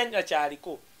tonnamanya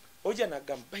nakyaliko ojja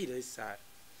n'agamba bayirayo Saala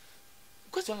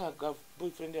because wanga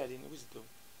boyfriend yali ne wisdom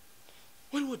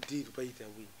waliwo ddiiru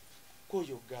bayitawe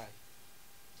kwoyo gaayi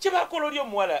kye bakola oli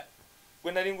omuwala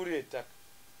gwe nalingulira ettaka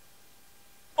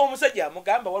omusajja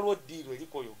amugamba waliwo ddiiru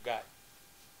eriko oyo gaayi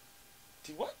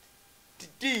ti what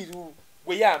tidiru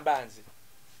gwe yambanze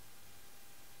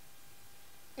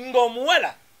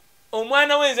ng'omuwala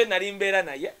omwana wenze nali mbeera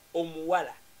naye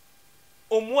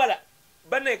omuwala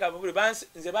banekabule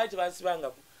nze baaki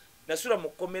bansibanga nasula mu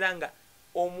kkomera nga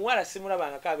omuwala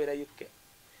simulabangako abeera yukke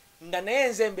nga naye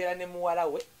nze mbeera ne muwala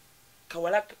we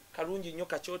kawala kalungi nnyo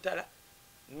kakyotala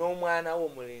n'omwana we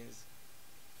omulenzi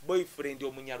boyfriend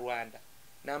omunyarwanda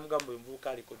n'amugamba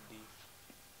envuuka aliko ddiiru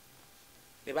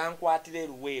ne bankwatira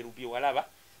eruweeru bye walaba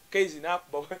Kaizi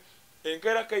n'akuba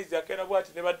enkeera Kaizi akeera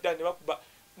bwati ne badda ne bakuba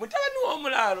mutabani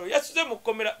w'omulaalo yasuze mu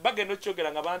kkomera bagenda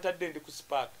okyogera nga bantadde ndi ku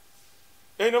sipaaka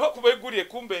eno bakuba egulye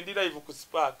kumbe ndi live ku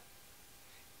sipaaka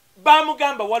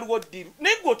bamugamba waliwo ddiiru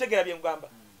naye gwe otegera bye mugamba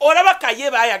olaba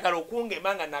Kaye baayagala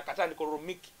okungema nga nakatandika olwo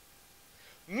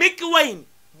Mikie Wine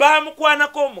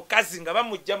bamukwanako omukazi nga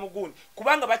bamujja mugundi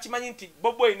kubanga bakimanyi nti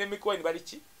Bobi Wine ne Mikie Wine bali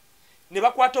ki ne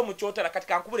bakwata omukyotala kati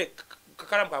kankubule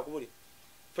Kakalamu kankubule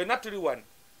ffenna tuli wano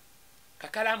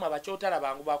Kakalamu abakyotala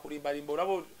bangu bakulimbalimba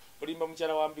olaba olimba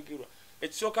mukyala wambigirwa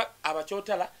ekisooka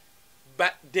abakyotala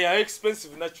they are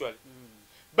expensive naturally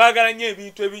baagala nnyo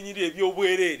ebintu ebinyiri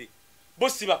ebyobwereere bo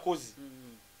si bakozi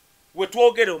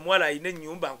wetwogere omuwala alina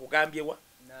ennyumba nkugambyewa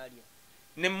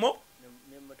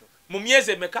mu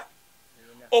myezi emeka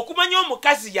okumanya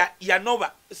omukazi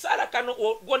yanoba sala kano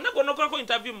gonna okolako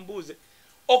interview mubuuze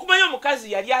okumanya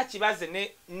omukazi yali akibaze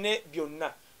ne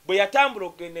byonna bwe yatambula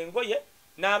okugenda engoye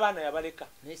n'abaana yabaleka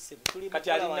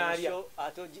kati alinaalya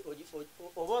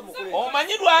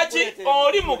omanyi lwaki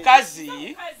oli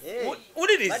mukazi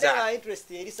wuliriza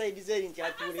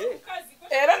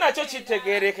era nakyo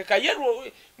kitegeerekeka ye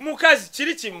mukazi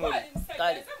kiri kimuli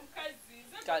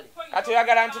kati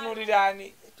oyagala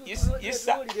ntunuliraani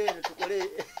isa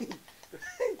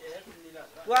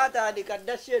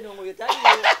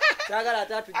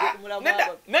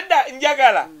nedda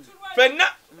njagala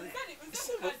fenna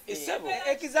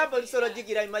example solo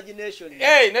jigira imagination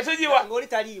netujiwa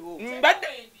mbadde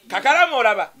Kakalamu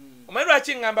olaba omanyi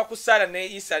lwaki ngamba ku Sara ne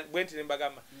Isa bwenti ne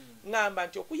mbagamba ngamba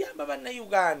nti okuyamba banna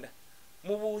Uganda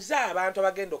mubuuze abantu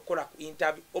abagenda okukola ku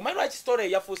interview omanyi lwaki story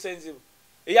eyafuuse enzibu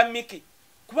eya Mikie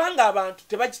kubanga abantu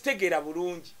tebagitegeera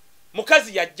bulungi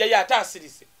mukazi yajjayo ate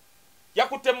asirise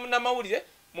yakutte munnamawulire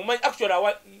mumanyi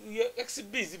actually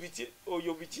exbiz biki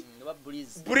oyo biki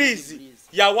breeze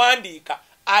yawandiika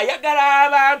ayagala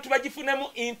abantu bagifunemu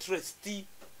interest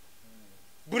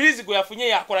breeze gwe yafunye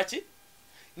yakola ki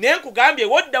naye nkugambye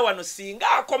wodda wano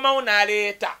singa akomawo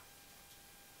n'aleeta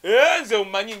nze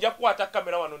mumanyi nja kukwata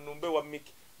kamera wano nnumbe wa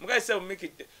Mikie mugaye se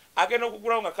Mikie agenda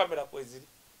okugulawo nga kamera kweziri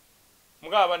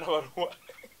mugaba bana baluwa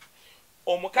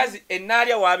omukazi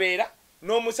enaalya wabeera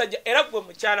n'omusajja era gwe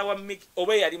mukyala wa Mikie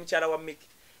oba yali mukyala wa Mikie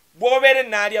bw'obeera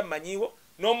enaalya manyiwo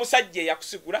n'omusajja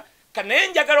eyakusigula kanaye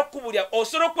njagala okukubulya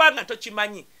osobola okwanga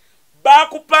tokimanyi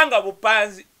baakupanga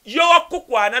bupanzi yo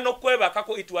wakukwana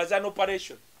n'okwebakako it was an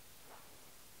operation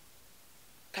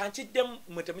kankiddemu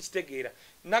mwe temukitegeera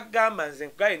nagamba nze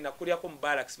nkugaye nakulyako mu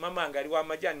barracks mama nga ali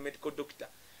w'amajani medical doctor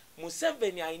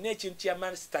Museveni alina ekintu kya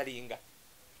masteringa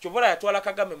kyobola yatwala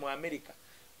Kagame mu America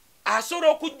asobola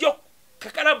okujja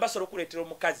Kakalamu basobola okuleetera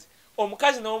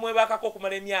omukazi n'omwebakako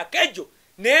okumala emyaka egyo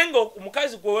naye nga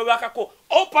omukazi gwe webakako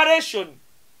operation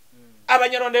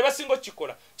abanyarwanda basinga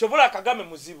okikola kyobola Kagame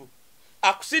muzibu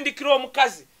akusindikira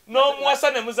omukazi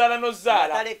n'omuwasa ne muzaala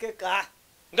n'ozzaala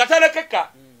nga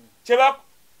talekeka kyeba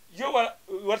yo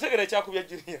wategera kyakubya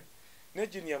junior ne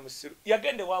junior musiru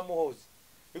yagende wa muhozi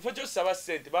bifo kyo saba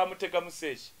sente bamutega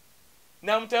museshi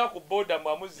namutega ku boda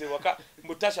mwamuze waka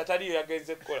mutasha taliyo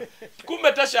yagenze kola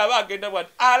kumbe tasha abagenda bwa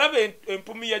alabe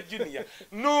empumi ya junior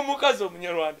n'omukazi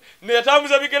omunyarwanda ne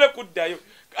yatamuza bigere kuddayo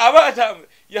abatamu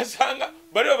yasanga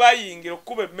baliyo bayingira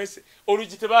okuba emmese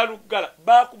olugite balugala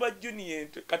bakuba junior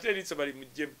kateretse bali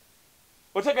mujjemu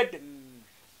otegedde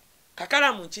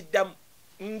Kakalamu nkiddamu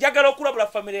njagala okulabula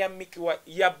family ya Mikie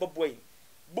ya Bobi Wine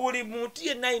buli muntu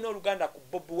yenna alina oluganda ku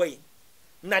Bobi Wine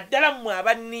naddala mmwe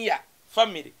abanniya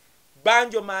family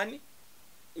Banjo Mani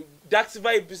Dax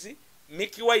Vibes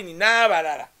Mikie Wine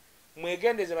n'abalala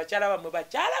mwegendeze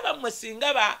bakyala bamwe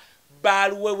singa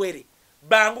baluwewere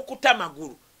bangu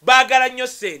kutamaguru bagala nnyo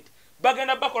sente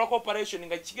bagenda bakola operation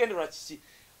nga kigenderwa kiki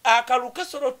akaluka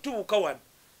solo tuuka wano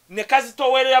ne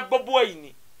kazitowerera Bobi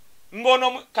Wine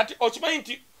ngono kati okimanyi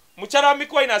nti mukyala wa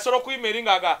Mikie Wine asobola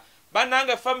okuyimeringa aga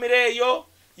bannange family eyo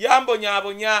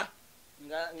yambonyabonya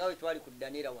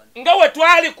nga we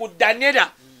twali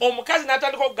kuddanira omukazi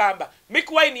n'atandika okugamba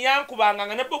Mikie Wine yankubanga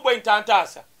nga ne Bobi Wine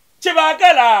tantaasa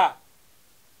kyebaagala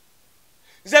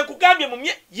nze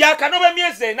nkugambye yakanoba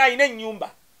emyezi ena alina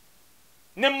ennyumba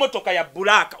n'emmotoka ya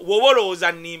bbulaaka woba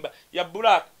olowooza nnimba ya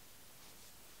bbulaaka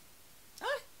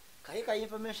Kaye ka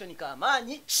information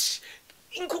kamaanyi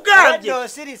nkugambye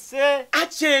osirise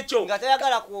akyekyo nga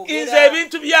tayagala kwogera nze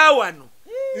ebintu bya wano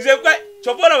nze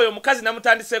kyobola we omukazi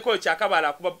namutandiseeko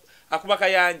kyakabala akuba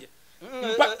kayanja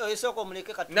esoko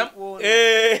muleke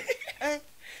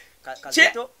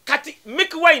kati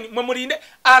Mikie Wine mwe mulinde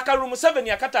akalulu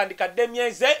Museveni akatandika dde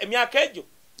emyaka egyo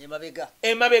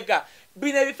emabega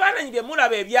bino ebifaananyi bye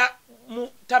mulaba ebya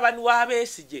mutabani wa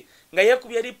Besigye nga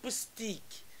yeekubye lipstick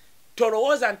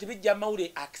tolowooza nti bijja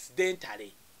mawulire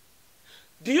accidentally.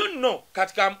 Do you know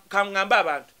kati kangamba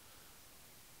abantu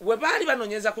we baali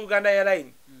banoonyeza ku Uganda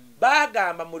Airline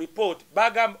bagamba mu report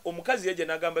bagamba omukazi yeje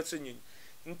nagamba Ssenyonyi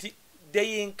nti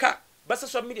deyinka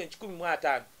basaswa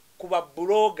 $1,500,000 kuba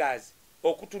bloggers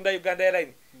okutunda Uganda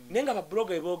Airline nenga ba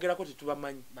blogger boogerako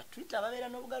tetubamanyi ba Twitter babeera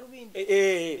n'obugalubindi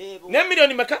ne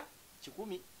million meka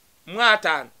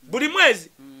 10,000 buli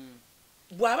mwezi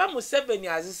bwaba Museveni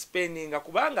azispendinga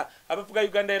kubanga abafuga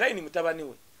Uganda Airline mutabani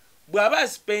we bwaba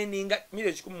spendinga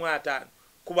 $1,500,000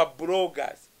 kuba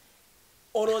bloggers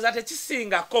olowooza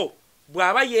tekisingako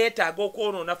bwaba yeetaaga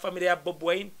okwonoona famire ya Bobi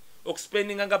Wine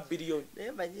okuspendinga nga billion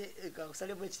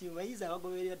kakusalemu ekirimu yiza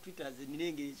abagoberera Twitter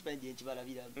nirengera ekipanji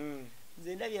ekibalabiramu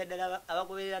nze ndabira ddala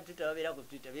abagoberera Twitter babeera ku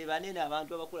Twitter be banene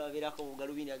abantu abakulu babeerako mu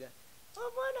galubindi aga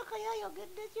omwana Kaye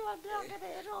ayogedde kiwadde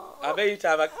leero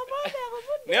abeyita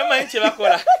naye manyi kye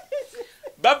bakola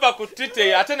baba ku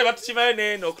Twitter ate ne batukimayo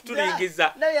neeno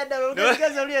okutulingiza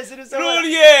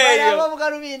luli eyo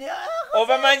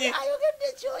obamanyi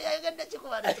ayogedde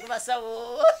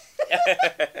kikubasawo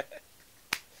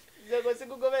zego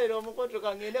sikugoberera omukoto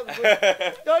kangende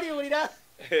toliwulira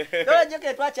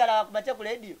tolajjeko twakyala ku makya ku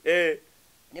radio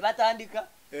ne batandika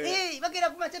bagenda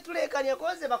ku makya tuleekanye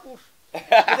koze bakufu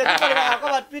tetukolera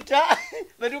ba Twitter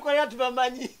betukolera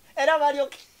tubamanyi era bali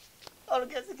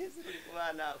olugezigezi luli ku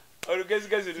baana abo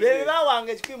olugezigezi luli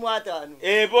bawange 15,000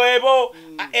 ebo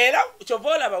era kyova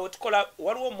olaba wetukola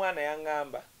waliwo omwana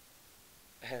yaŋŋamba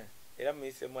era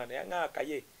muyise mwana yaŋŋamba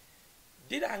Kaye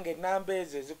diranga enamba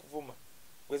ezo ezikuvuma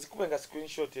wezikuba nga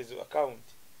screenshot ezo account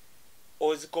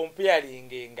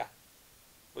ozicompearingenga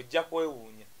ojja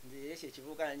kwewuunya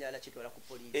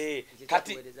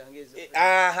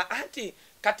anti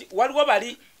kati waliwo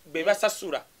bali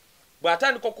bebasasula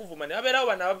bw'atandika okuvuma ne babeerawo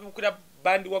bano ababukira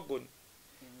bandi wagoni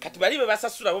kati bali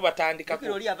bebasasula bo batandikako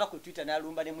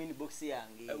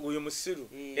oyo musiru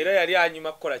era yali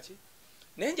anyuma kukola ki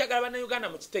naye njagala bannayuganda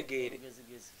mukitegeere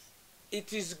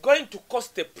it is going to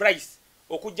cost a price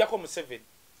okujjako Museveni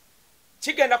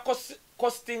kigenda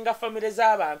costinga famire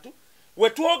z'abantu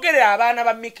wetwogerera abaana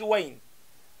ba Mikie Wine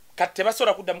kati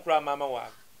tebasobola kuddamu kulaba maama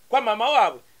waabwe kwa maama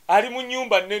waabwe ali mu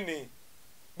nnyumba nnene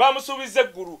bamusuubiza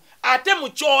eggulu ate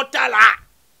mu kyotala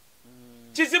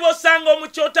kizibu osanga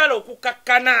omukyotala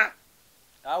okukakkana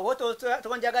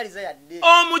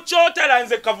omukyotala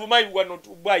nze kavumayi wano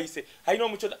bwayise alina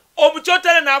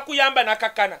omukyotala n'akuyamba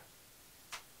n'akakkana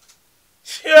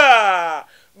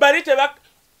bali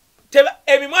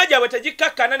emimwa gyabwe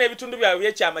tegikkakkana n'ebitundu byabwe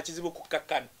byekyama kizibu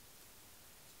kukakkana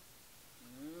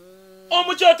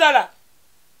omukyotala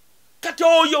kati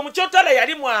oyo omukyotala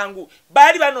yali mwangu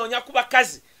baali banoonya ku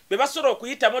bakazi be basobola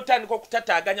okuyitamu otandika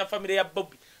okutataaganya famire ya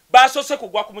Bobi basoose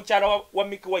kugwa ku mukyala wa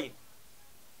Mikie Wine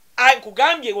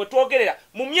nkugambye wetwogerera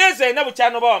mu myezi 4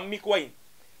 bukyano ba wa Mikie Wine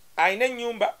alina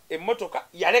ennyumba emmotoka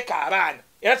yaleka abaana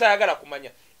era tayagala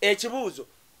kumanya ekibuuzo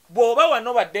bw'oba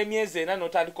wano badde emyezi 4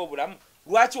 n'otandika obulamu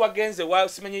lwaki wagenze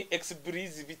wasimanyi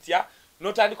exbreeze bitya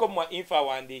n'otandika omuwa info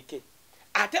awandiike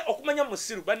ate okumanya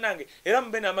musiru bannange era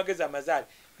mube n'amagezi amazaali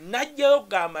najjayo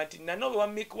okugamba nti nanobe wa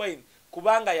Mikie Wine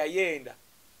kubanga yayenda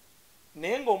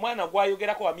naye ng'omwana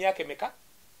gwayogerako wa myaka emeka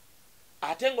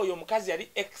ate ng'oyo omukazi yali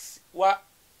ex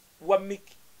wa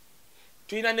Mikie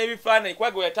tulina n'ebifaananyi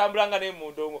kubanga we yatambulanga naye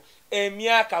mu ndongo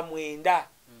emyaka 9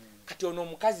 kati ono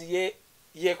omukazi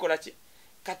yeekola ki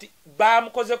kati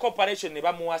bamukozeko operation ne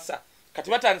bamuwasa kati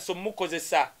batandise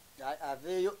omukozesa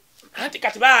aveeyo anti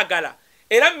kati baagala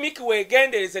era Mikie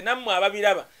weegendereze nammwe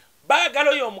ababiraba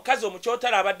baagala oyo omukazi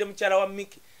omukyotala abadde mukyala wa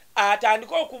Mikie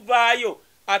atandika okuvaayo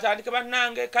atandike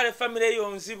bannange kale famire eyo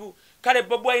nzibu kale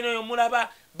Bobi Wine oyo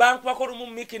mulaba bankubako olumu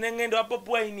Mikie n'engendo wa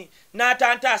Bobi Wine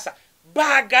n'atantaasa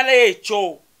baagala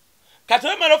ekyo kati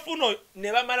bamala ofuna oyo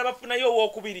ne bamala bafunayo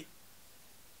owookubiri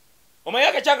omanyi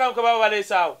akakyanga ke baba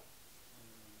baleesaawo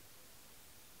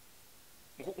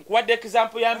nkuwadde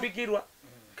example yambigirwa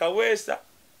Kaweesa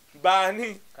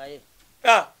baani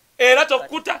era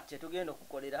tokuta kyetugenda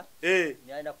okukolera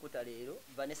nyanda kukuta leero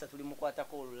Vanessa tuli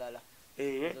mukwatako olulala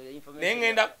naye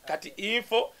ngenda kati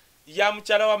info ya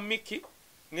mukyala wa Mikie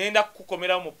ngenda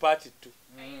kukukomerawo mu party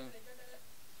 2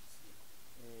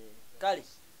 kale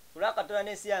olwakatonda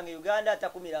n'ensi yange Uganda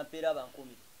takumira mpeera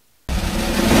bankumi